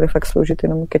 který třeba bude fakt sloužit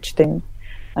jenom ke čtení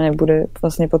a nebude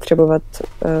vlastně potřebovat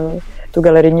tu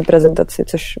galerijní prezentaci,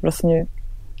 což vlastně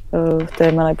v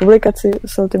té malé publikaci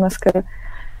Salty Mascara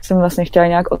jsem vlastně chtěla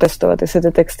nějak otestovat, jestli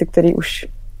ty texty, které už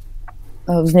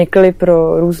vznikly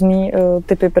pro různé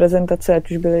typy prezentace,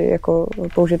 ať už byly jako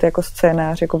použity jako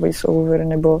scénář, jako voice-over,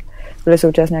 nebo byly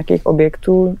součást nějakých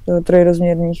objektů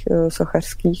trojrozměrných,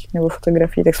 sochařských nebo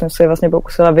fotografií, tak jsem se vlastně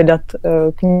pokusila vydat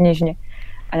knižně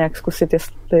a nějak zkusit,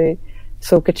 jestli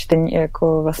jsou ke čtení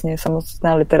jako vlastně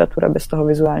samotná literatura bez toho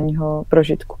vizuálního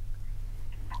prožitku.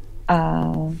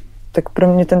 A tak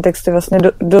pro mě ten text je vlastně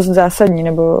dost zásadní,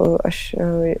 nebo až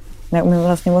neumím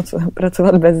vlastně moc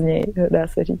pracovat bez něj, dá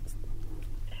se říct.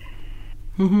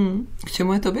 K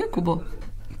čemu je tobě, Kubo?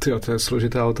 Tyjo, to je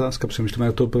složitá otázka, přemýšlím,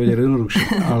 jak to odpovědět jednoduše,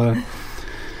 ale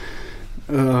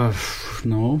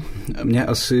mě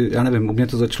asi, já nevím, u mě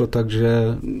to začalo tak, že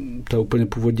ta úplně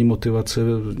původní motivace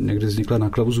někdy vznikla na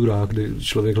klauzurách, kdy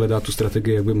člověk hledá tu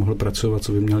strategii, jak by mohl pracovat,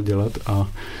 co by měl dělat a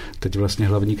teď vlastně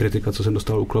hlavní kritika, co jsem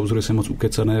dostal u klauzury, jsem moc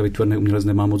ukecaný a výtvarný umělec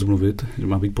nemá moc mluvit, že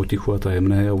má být potichu a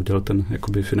tajemný a udělat ten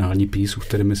jakoby finální pís, u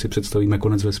kterým si představíme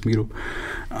konec vesmíru.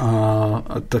 A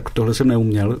tak tohle jsem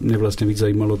neuměl. Mě vlastně víc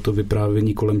zajímalo to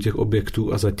vyprávění kolem těch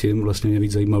objektů a zatím vlastně mě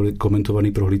víc zajímaly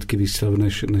komentované prohlídky výstav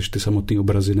než ty samotné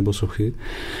obrazy nebo sochy.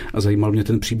 A zajímal mě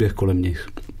ten příběh kolem nich.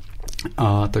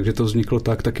 A takže to vzniklo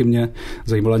tak, taky mě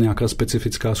zajímala nějaká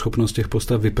specifická schopnost těch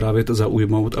postav vyprávět,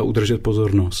 zaujmout a udržet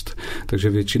pozornost. Takže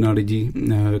většina lidí,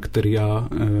 který já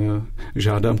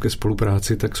žádám ke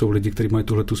spolupráci, tak jsou lidi, kteří mají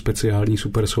tuhletu speciální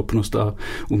super schopnost a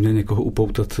umějí někoho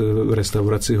upoutat v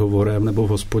restauraci hovorem nebo v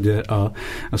hospodě a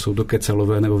jsou to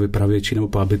kecalové nebo vypravěči nebo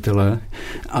pábitelé.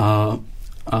 A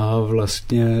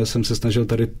vlastně jsem se snažil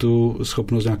tady tu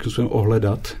schopnost nějakým způsobem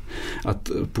ohledat a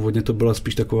původně to byla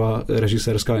spíš taková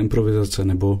režisérská improvizace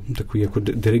nebo takový jako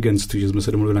dirigentství, že jsme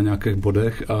se domluvili na nějakých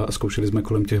bodech a zkoušeli jsme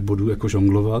kolem těch bodů jako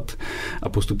žonglovat a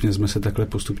postupně jsme se takhle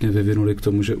vyvinuli k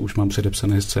tomu, že už mám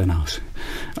předepsaný scénář.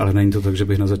 Ale není to tak, že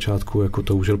bych na začátku jako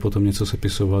toužil potom něco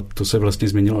sepisovat. To se vlastně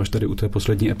změnilo až tady u té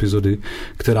poslední epizody,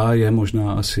 která je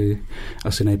možná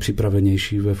asi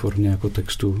nejpřipravenější ve formě jako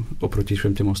textu oproti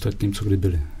všem těm ostatním, co kdy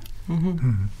byli.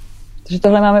 Takže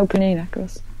tohle máme úplně jinak.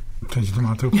 Takže to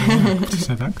máte úplně jinak,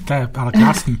 přesně tak. To je ale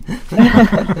krásný.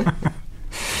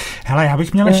 Hele, já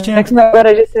bych měl ještě... Tak jsme oba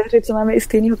režiséři, co máme i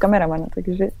stejnýho kameramana,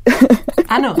 takže...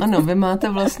 Ano, vy máte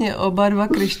vlastně oba dva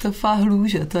Krištofa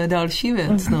Hluže, to je další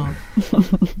věc, no.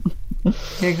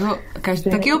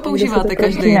 Taky ho používáte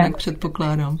každý jinak,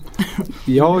 předpokládám.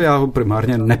 Jo, já ho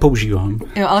primárně nepoužívám.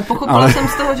 Jo, ale pochopila jsem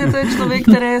z toho, že to je člověk,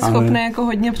 který je schopný jako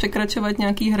hodně překračovat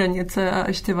nějaký hranice a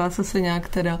ještě vás asi nějak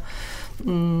teda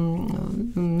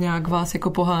nějak vás jako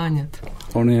pohánět.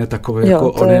 On je takový,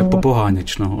 jako, on je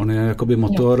popoháněč, no. On je jakoby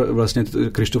motor, vlastně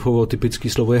Krištofovo typický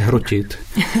slovo je hrotit.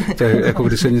 To je jako,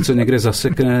 když se něco někde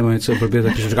zasekne, nebo něco blbě,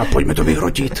 takže říká, pojďme to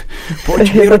vyhrotit,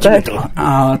 vyhrotíme to.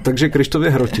 A takže Krištof je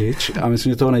hrotič a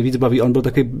myslím, že toho nejvíc baví. On byl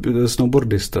taky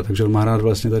snowboardista, takže on má rád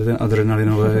vlastně tady ten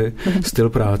adrenalinový styl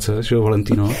práce, že jo,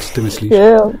 Valentino, co ty myslíš?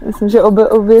 Jo, myslím, že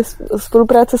obě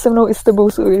spolupráce se mnou i s tebou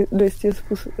jsou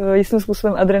jistým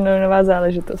způsobem adrenalinová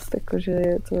záležitost, takže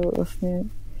je to vlastně...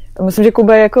 Myslím, že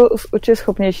Kuba je jako určitě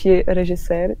schopnější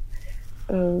režisér,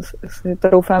 si to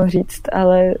doufám říct,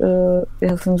 ale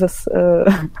já jsem zase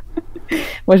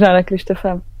možná na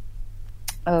Krištofa.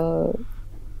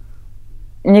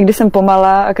 Někdy jsem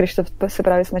pomalá a Krištof se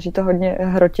právě snaží to hodně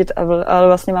hrotit, ale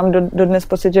vlastně mám dodnes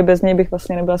pocit, že bez něj bych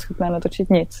vlastně nebyla schopná natočit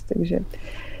nic, takže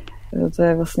to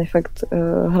je vlastně fakt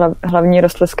hlavní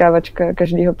roztleskávačka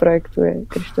každého projektu je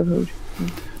Krištof Houš.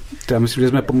 Já myslím, že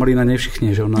jsme pomalí na něj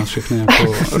všichni, že on nás všechny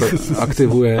jako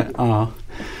aktivuje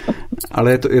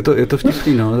ale je to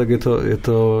vtipný, no, tak je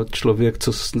to člověk,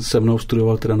 co se mnou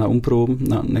studoval teda na Umpru,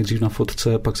 nejdřív na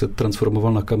fotce, pak se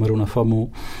transformoval na kameru na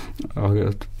FAMu a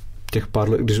těch pár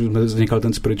let, když vznikal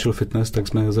ten Spiritual Fitness, tak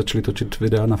jsme začali točit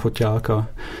videa na foťák a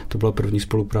to byla první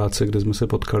spolupráce, kde jsme se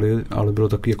potkali, ale bylo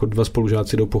taky jako dva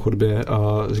spolužáci jdou po chodbě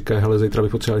a říkají, hele, zítra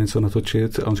bych potřeboval něco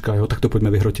natočit a on říká, jo, tak to pojďme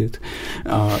vyhrotit.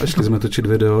 A šli jsme točit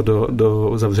video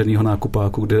do zavřeného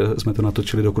nákupáku, kde jsme to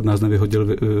natočili, dokud nás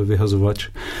nevyhodil vyhazovač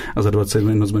a za 20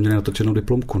 minut jsme měli natočenou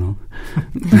diplomku, no.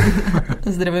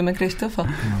 Zdravíme Krištofa.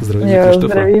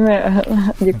 Zdravíme,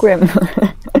 děkujeme.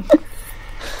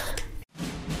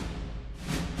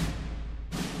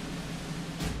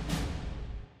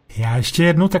 Já ještě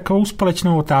jednu takovou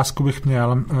společnou otázku bych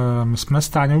měl. My jsme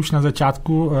Stáňou už na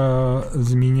začátku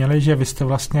zmínili, že vy jste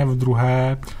vlastně v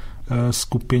druhé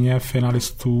skupině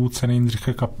finalistů ceny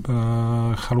Jindřicha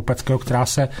Chalupeckého, která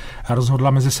se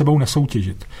rozhodla mezi sebou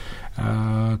nesoutěžit.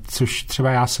 Což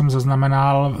třeba já jsem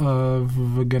zaznamenal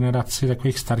v generaci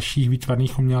takových starších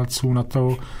výtvarných umělců na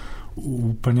to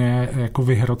úplně jako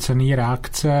vyhrocený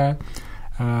reakce.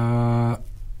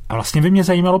 A vlastně by mě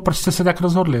zajímalo, proč jste se tak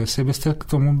rozhodli, jestli byste k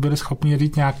tomu byli schopni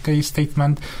říct nějaký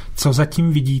statement, co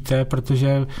zatím vidíte,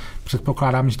 protože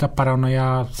předpokládám, že ta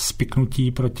paranoia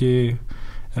spiknutí proti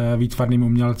výtvarným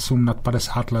umělcům nad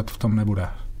 50 let v tom nebude.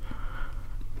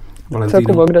 Co,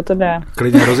 Kubo, kdo to dá?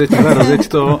 Klidně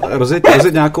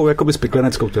rozjeď nějakou jakoby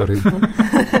spikleneckou teorii.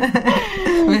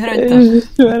 Vyhraň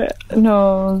to. No,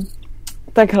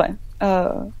 takhle.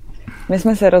 My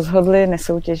jsme se rozhodli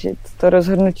nesoutěžit. To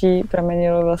rozhodnutí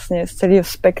pramenilo vlastně z celého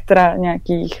spektra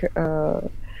nějakých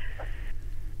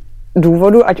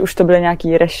důvodů, ať už to byly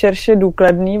nějaký rešerše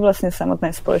důkladný vlastně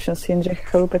samotné společnosti Jindřicha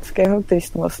Chalupeckého, který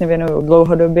se tomu vlastně věnují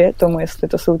dlouhodobě, tomu, jestli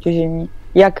to soutěžení,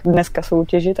 jak dneska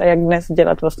soutěžit a jak dnes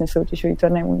dělat vlastně soutěž o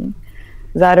výtvarné umění.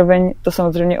 Zároveň to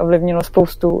samozřejmě ovlivnilo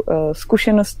spoustu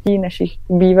zkušeností našich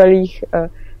bývalých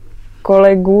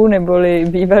kolegů neboli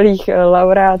bývalých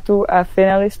laureátů a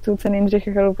finalistů ceny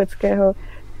Jindřicha Chalupeckého.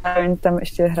 Zároveň tam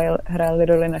ještě hrály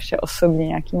roli naše osobní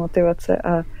nějaké motivace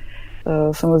a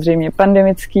samozřejmě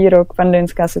pandemický rok,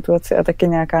 pandemická situace a taky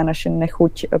nějaká naše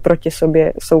nechuť proti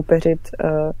sobě soupeřit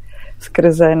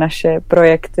skrze naše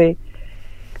projekty,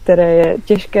 které je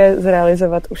těžké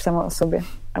zrealizovat už samo o sobě.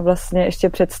 A vlastně ještě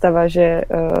představa, že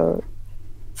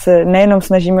se nejenom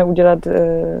snažíme udělat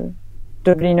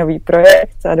dobrý nový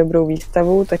projekt a dobrou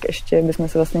výstavu, tak ještě bychom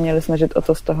se vlastně měli snažit o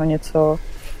to z toho něco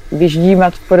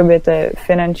vyždímat v podobě té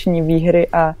finanční výhry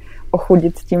a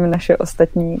ochudit tím naše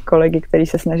ostatní kolegy, kteří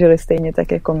se snažili stejně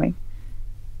tak jako my.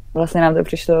 Vlastně nám to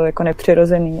přišlo jako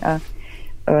nepřirozený a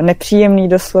nepříjemný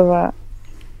doslova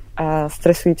a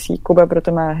stresující. Kuba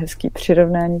proto má hezký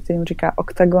přirovnání, kterým říká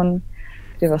oktagon,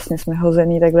 kdy vlastně jsme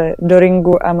hozený takhle do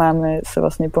ringu a máme se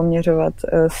vlastně poměřovat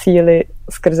síly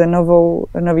skrze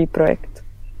nový projekt.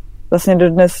 Vlastně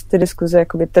dodnes ty diskuze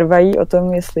jakoby trvají o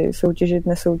tom, jestli soutěžit,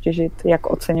 nesoutěžit, jak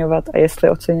oceňovat a jestli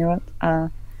oceňovat a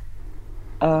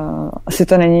asi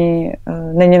to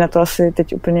není na to asi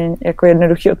teď úplně jako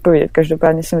jednoduchý odpovědět.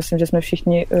 Každopádně si myslím, že jsme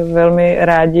všichni velmi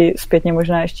rádi, zpětně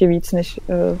možná ještě víc, než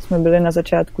jsme byli na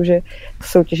začátku, že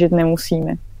soutěžit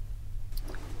nemusíme.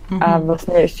 A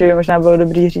vlastně ještě by možná bylo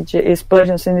dobrý říct, že i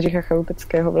společnost Jindřicha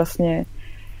Chalupeckého vlastně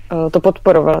to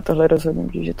podporovala, tohle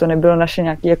rozhodnutí, že to nebylo naše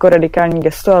nějaké jako radikální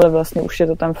gesto, ale vlastně už je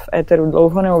to tam v éteru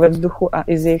dlouho nebo ve vzduchu a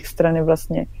i z jejich strany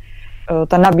vlastně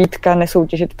ta nabídka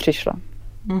nesoutěžit přišla.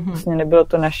 Vlastně nebylo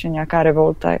to naše nějaká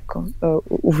revolta jako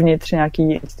uvnitř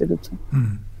nějaký instituce.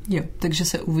 Jo, takže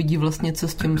se uvidí vlastně, co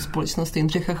s tím společnost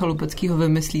Jindřicha Chalupeckého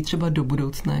vymyslí třeba do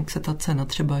budoucna, jak se ta cena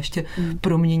třeba ještě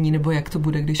promění, nebo jak to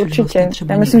bude, když určitě. Už vlastně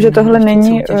třeba já myslím, že tohle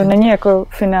není jako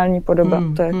finální podoba,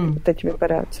 to jak teď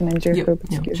vypadá cena Jindřicha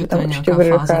Chalupeckého, že tam určitě bude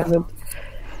docházet.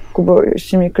 Kubo,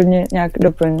 ještě mě klidně nějak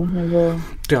doplň, nebo...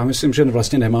 Já myslím, že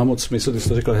vlastně nemá moc smysl, ty jsi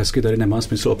to řekla hezky, tady nemá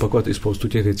smysl opakovat i spoustu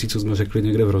těch věcí, co jsme řekli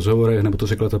někde v rozhovorech, nebo to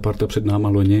řekla ta parta před náma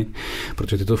loni,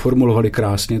 protože ty to formulovali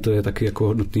krásně, to je taky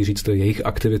jako nutný říct, to je jejich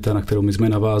aktivita, na kterou my jsme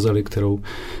navázali, kterou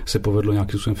se povedlo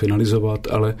nějakým způsobem finalizovat,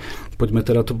 ale pojďme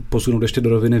teda to posunout ještě do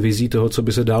roviny vizí toho, co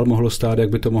by se dál mohlo stát, jak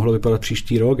by to mohlo vypadat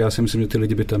příští rok. Já si myslím, že ty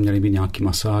lidi by tam měli mít nějaký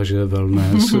masáže,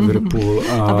 wellness, Whirlpool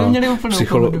a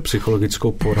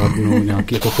psychologickou poradnu,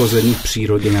 nějaký jako chození v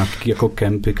přírodě, nějaký jako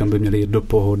kempy, kam by měli jít do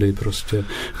pohody, prostě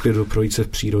projít se v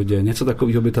přírodě. Něco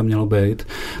takového by tam mělo být,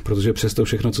 protože přesto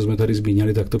všechno, co jsme tady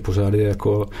zmínili, tak to pořád je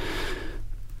jako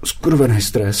skurvený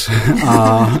stres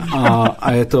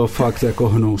a je to fakt jako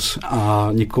hnus a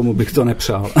nikomu bych to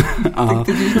nepřál. Tak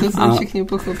teď už to jsme všichni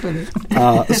pochopili.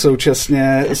 A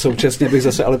současně bych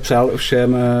zase ale přál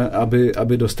všem,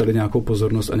 aby dostali nějakou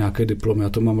pozornost a nějaké diplomy. A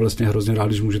to mám vlastně hrozně rád,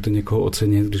 když můžete někoho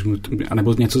ocenit,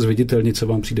 anebo něco zviditelnit, co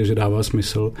vám přijde, že dává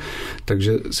smysl.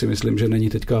 Takže si myslím, že není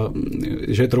teďka,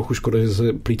 že je trochu škoda, že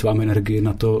se plýtváme energii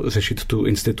na to řešit tu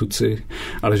instituci,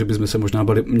 ale že bychom se možná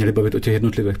měli bavit o těch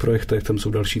jednotlivých projektech, tam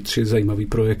jsou další 3 zajímavé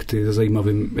projekty se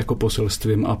zajímavým jako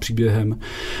poselstvím a příběhem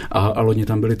a loni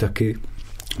tam byly taky.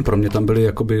 Pro mě tam byly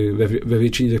jakoby ve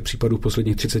většině těch případů v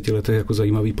posledních 30 letech jako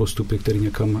zajímavý postupy, které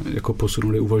někam jako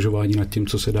posunuli uvažování nad tím,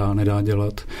 co se dá, nedá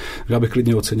dělat. Já bych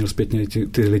klidně ocenil zpětně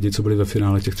ty lidi, co byli ve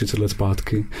finále těch 30 let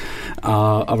zpátky.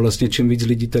 A vlastně čím víc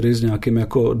lidí tady s nějakým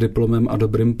jako diplomem a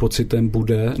dobrým pocitem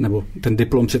bude, nebo ten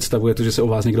diplom představuje to, že se o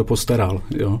vás někdo postaral,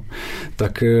 jo,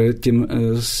 tak tím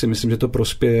si myslím, že to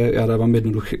prospěje. Já dávám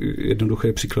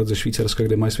jednoduchý příklad ze Švýcarska,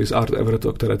 kde mají Swiss Art Award,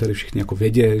 o které tady všichni jako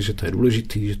vědí, že to je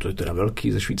důležitý, že to je teda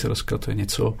velký Švýcarska, to je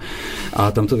něco.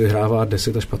 A tam to vyhrává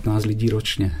 10 až 15 lidí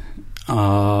ročně.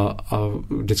 A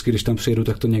vždycky, když tam přijedu,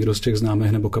 tak to někdo z těch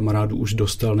známých nebo kamarádů už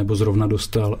dostal nebo zrovna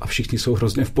dostal a všichni jsou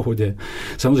hrozně v pohodě.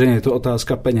 Samozřejmě je to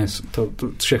otázka peněz. To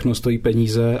všechno stojí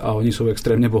peníze a oni jsou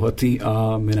extrémně bohatí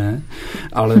a my ne.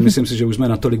 Ale myslím si, že už jsme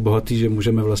natolik bohatí, že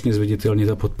můžeme vlastně zviditelnit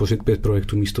a podpořit 5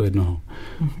 projektů místo jednoho.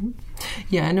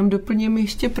 Já jenom doplním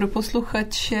ještě pro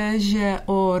posluchače, že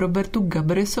o Robertu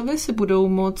Gabrisovi si budou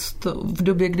moct v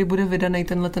době, kdy bude vydaný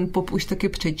ten pop, už taky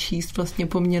přečíst vlastně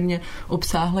poměrně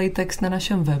obsáhlý text na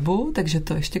našem webu, takže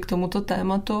to ještě k tomuto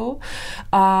tématu.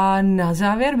 A na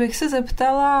závěr bych se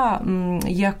zeptala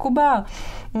Jakuba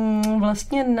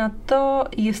vlastně na to,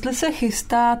 jestli se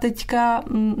chystá teďka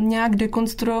nějak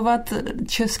dekonstruovat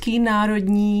český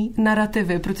národní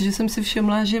narrativy, protože jsem si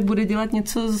všimla, že bude dělat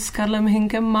něco s Karlem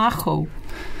Hynkem Máchou.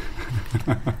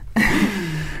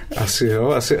 Asi jo,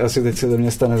 asi teď se ze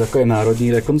mě stane takový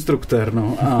národní rekonstruktér,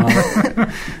 no. A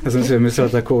já jsem si vymyslel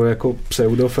takovou jako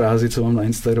pseudofrázi, co mám na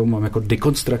Instagramu, mám jako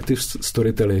deconstructive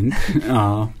storytelling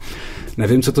a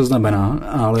nevím, co to znamená,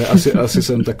 ale asi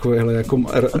jsem takovýhle jako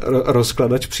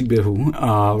rozkladač příběhů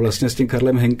a vlastně s tím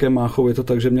Karlem Hynkem Máchou je to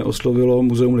tak, že mě oslovilo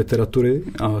Muzeum literatury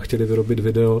a chtěli vyrobit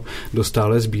video do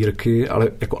stálé sbírky, ale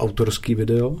jako autorský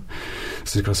video.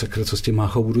 Jsem říkal, sakra, co s tím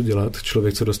Máchou budu dělat?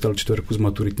 Člověk, co dostal 4 z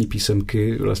maturitní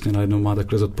písemky, vlastně najednou má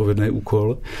takhle zodpovědný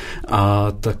úkol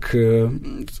a tak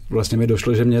vlastně mi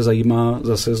došlo, že mě zajímá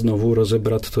zase znovu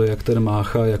rozebrat to, jak ten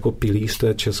Mácha jako pilíř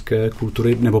té české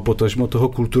kultury nebo potažmo toho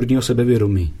kulturního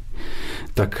sebevědomí.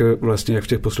 Tak vlastně jak v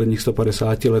těch posledních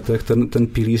 150 letech ten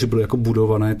pilíř byl jako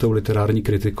budovaný tou literární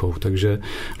kritikou. Takže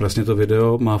vlastně to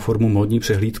video má formu módní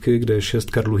přehlídky, kde je 6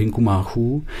 Karlů Hynků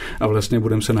Máchů a vlastně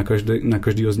budeme se na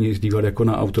každýho z nich dívat jako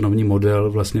na autonomní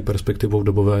model vlastně perspektivou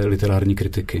dobové literární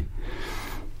kritiky.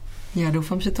 Já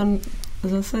doufám, že to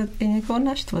zase i někoho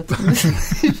naštve.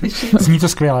 Zní to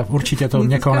skvěle, určitě to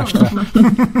někoho naštve.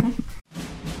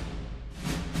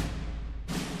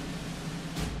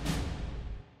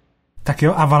 Tak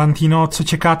jo, a Valentino, co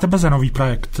čeká tebe za nový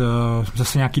projekt?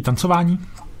 Zase nějaký tancování?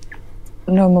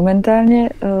 No momentálně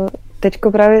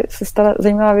teďko právě se stala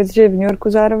zajímavá věc, že v New Yorku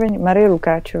zároveň Marie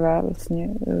Lukáčová, vlastně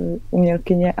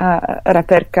umělkyně a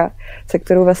raperka, se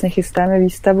kterou vlastně chystáme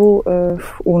výstavu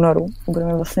v únoru.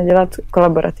 Budeme vlastně dělat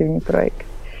kolaborativní projekt,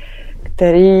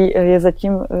 který je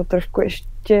zatím trošku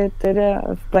ještě teda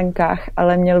v plenkách,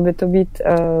 ale měl by to být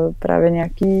právě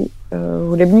nějaký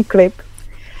hudební klip,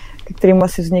 ke kterému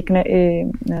asi vznikne i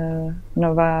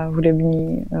nová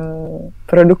hudební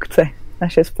produkce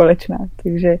naše společná.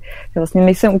 Takže já vlastně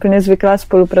nejsem úplně zvyklá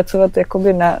spolupracovat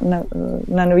jakoby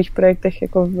na nových projektech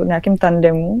jako v nějakém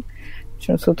tandemu.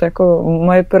 Jsou to jako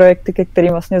moje projekty, ke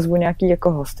kterým vlastně zvu nějaký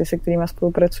jako hosty, se kterými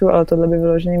spolupracuju, ale tohle by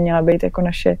vyloženě měla být jako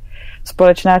naše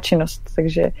společná činnost.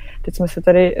 Takže teď jsme se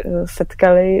tady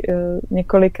setkali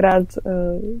několikrát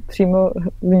přímo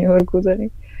v New Yorku tady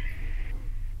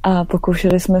a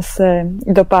pokoušeli jsme se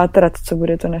dopátrat, co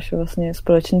bude to naše vlastně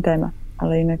společné téma.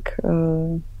 Ale jinak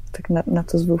tak na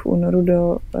to zvu v únoru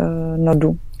do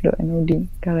NODu, do NOD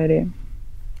galerie.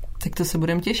 Tak to se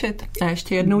budeme těšit. A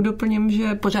ještě jednou doplním,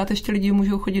 že pořád ještě lidi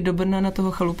můžou chodit do Brna na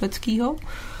toho Chalupeckýho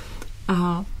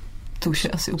a to už je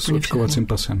asi úplně s očkovacím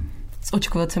pasem. S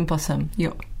očkovacím pasem,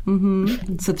 jo.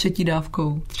 Se 3.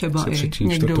 dávkou třeba se i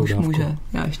někdo už dávkou. může.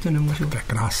 Já ještě nemůžu. To je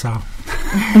krása.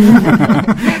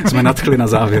 Jsme nadchli na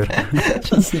závěr.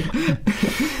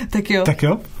 Tak jo. Tak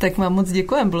jo. Tak vám moc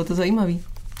děkujem, bylo to zajímavý.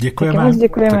 Děkujeme. Taky moc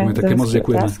děkujeme. Tak my taky moc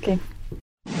děkujeme. Otázky.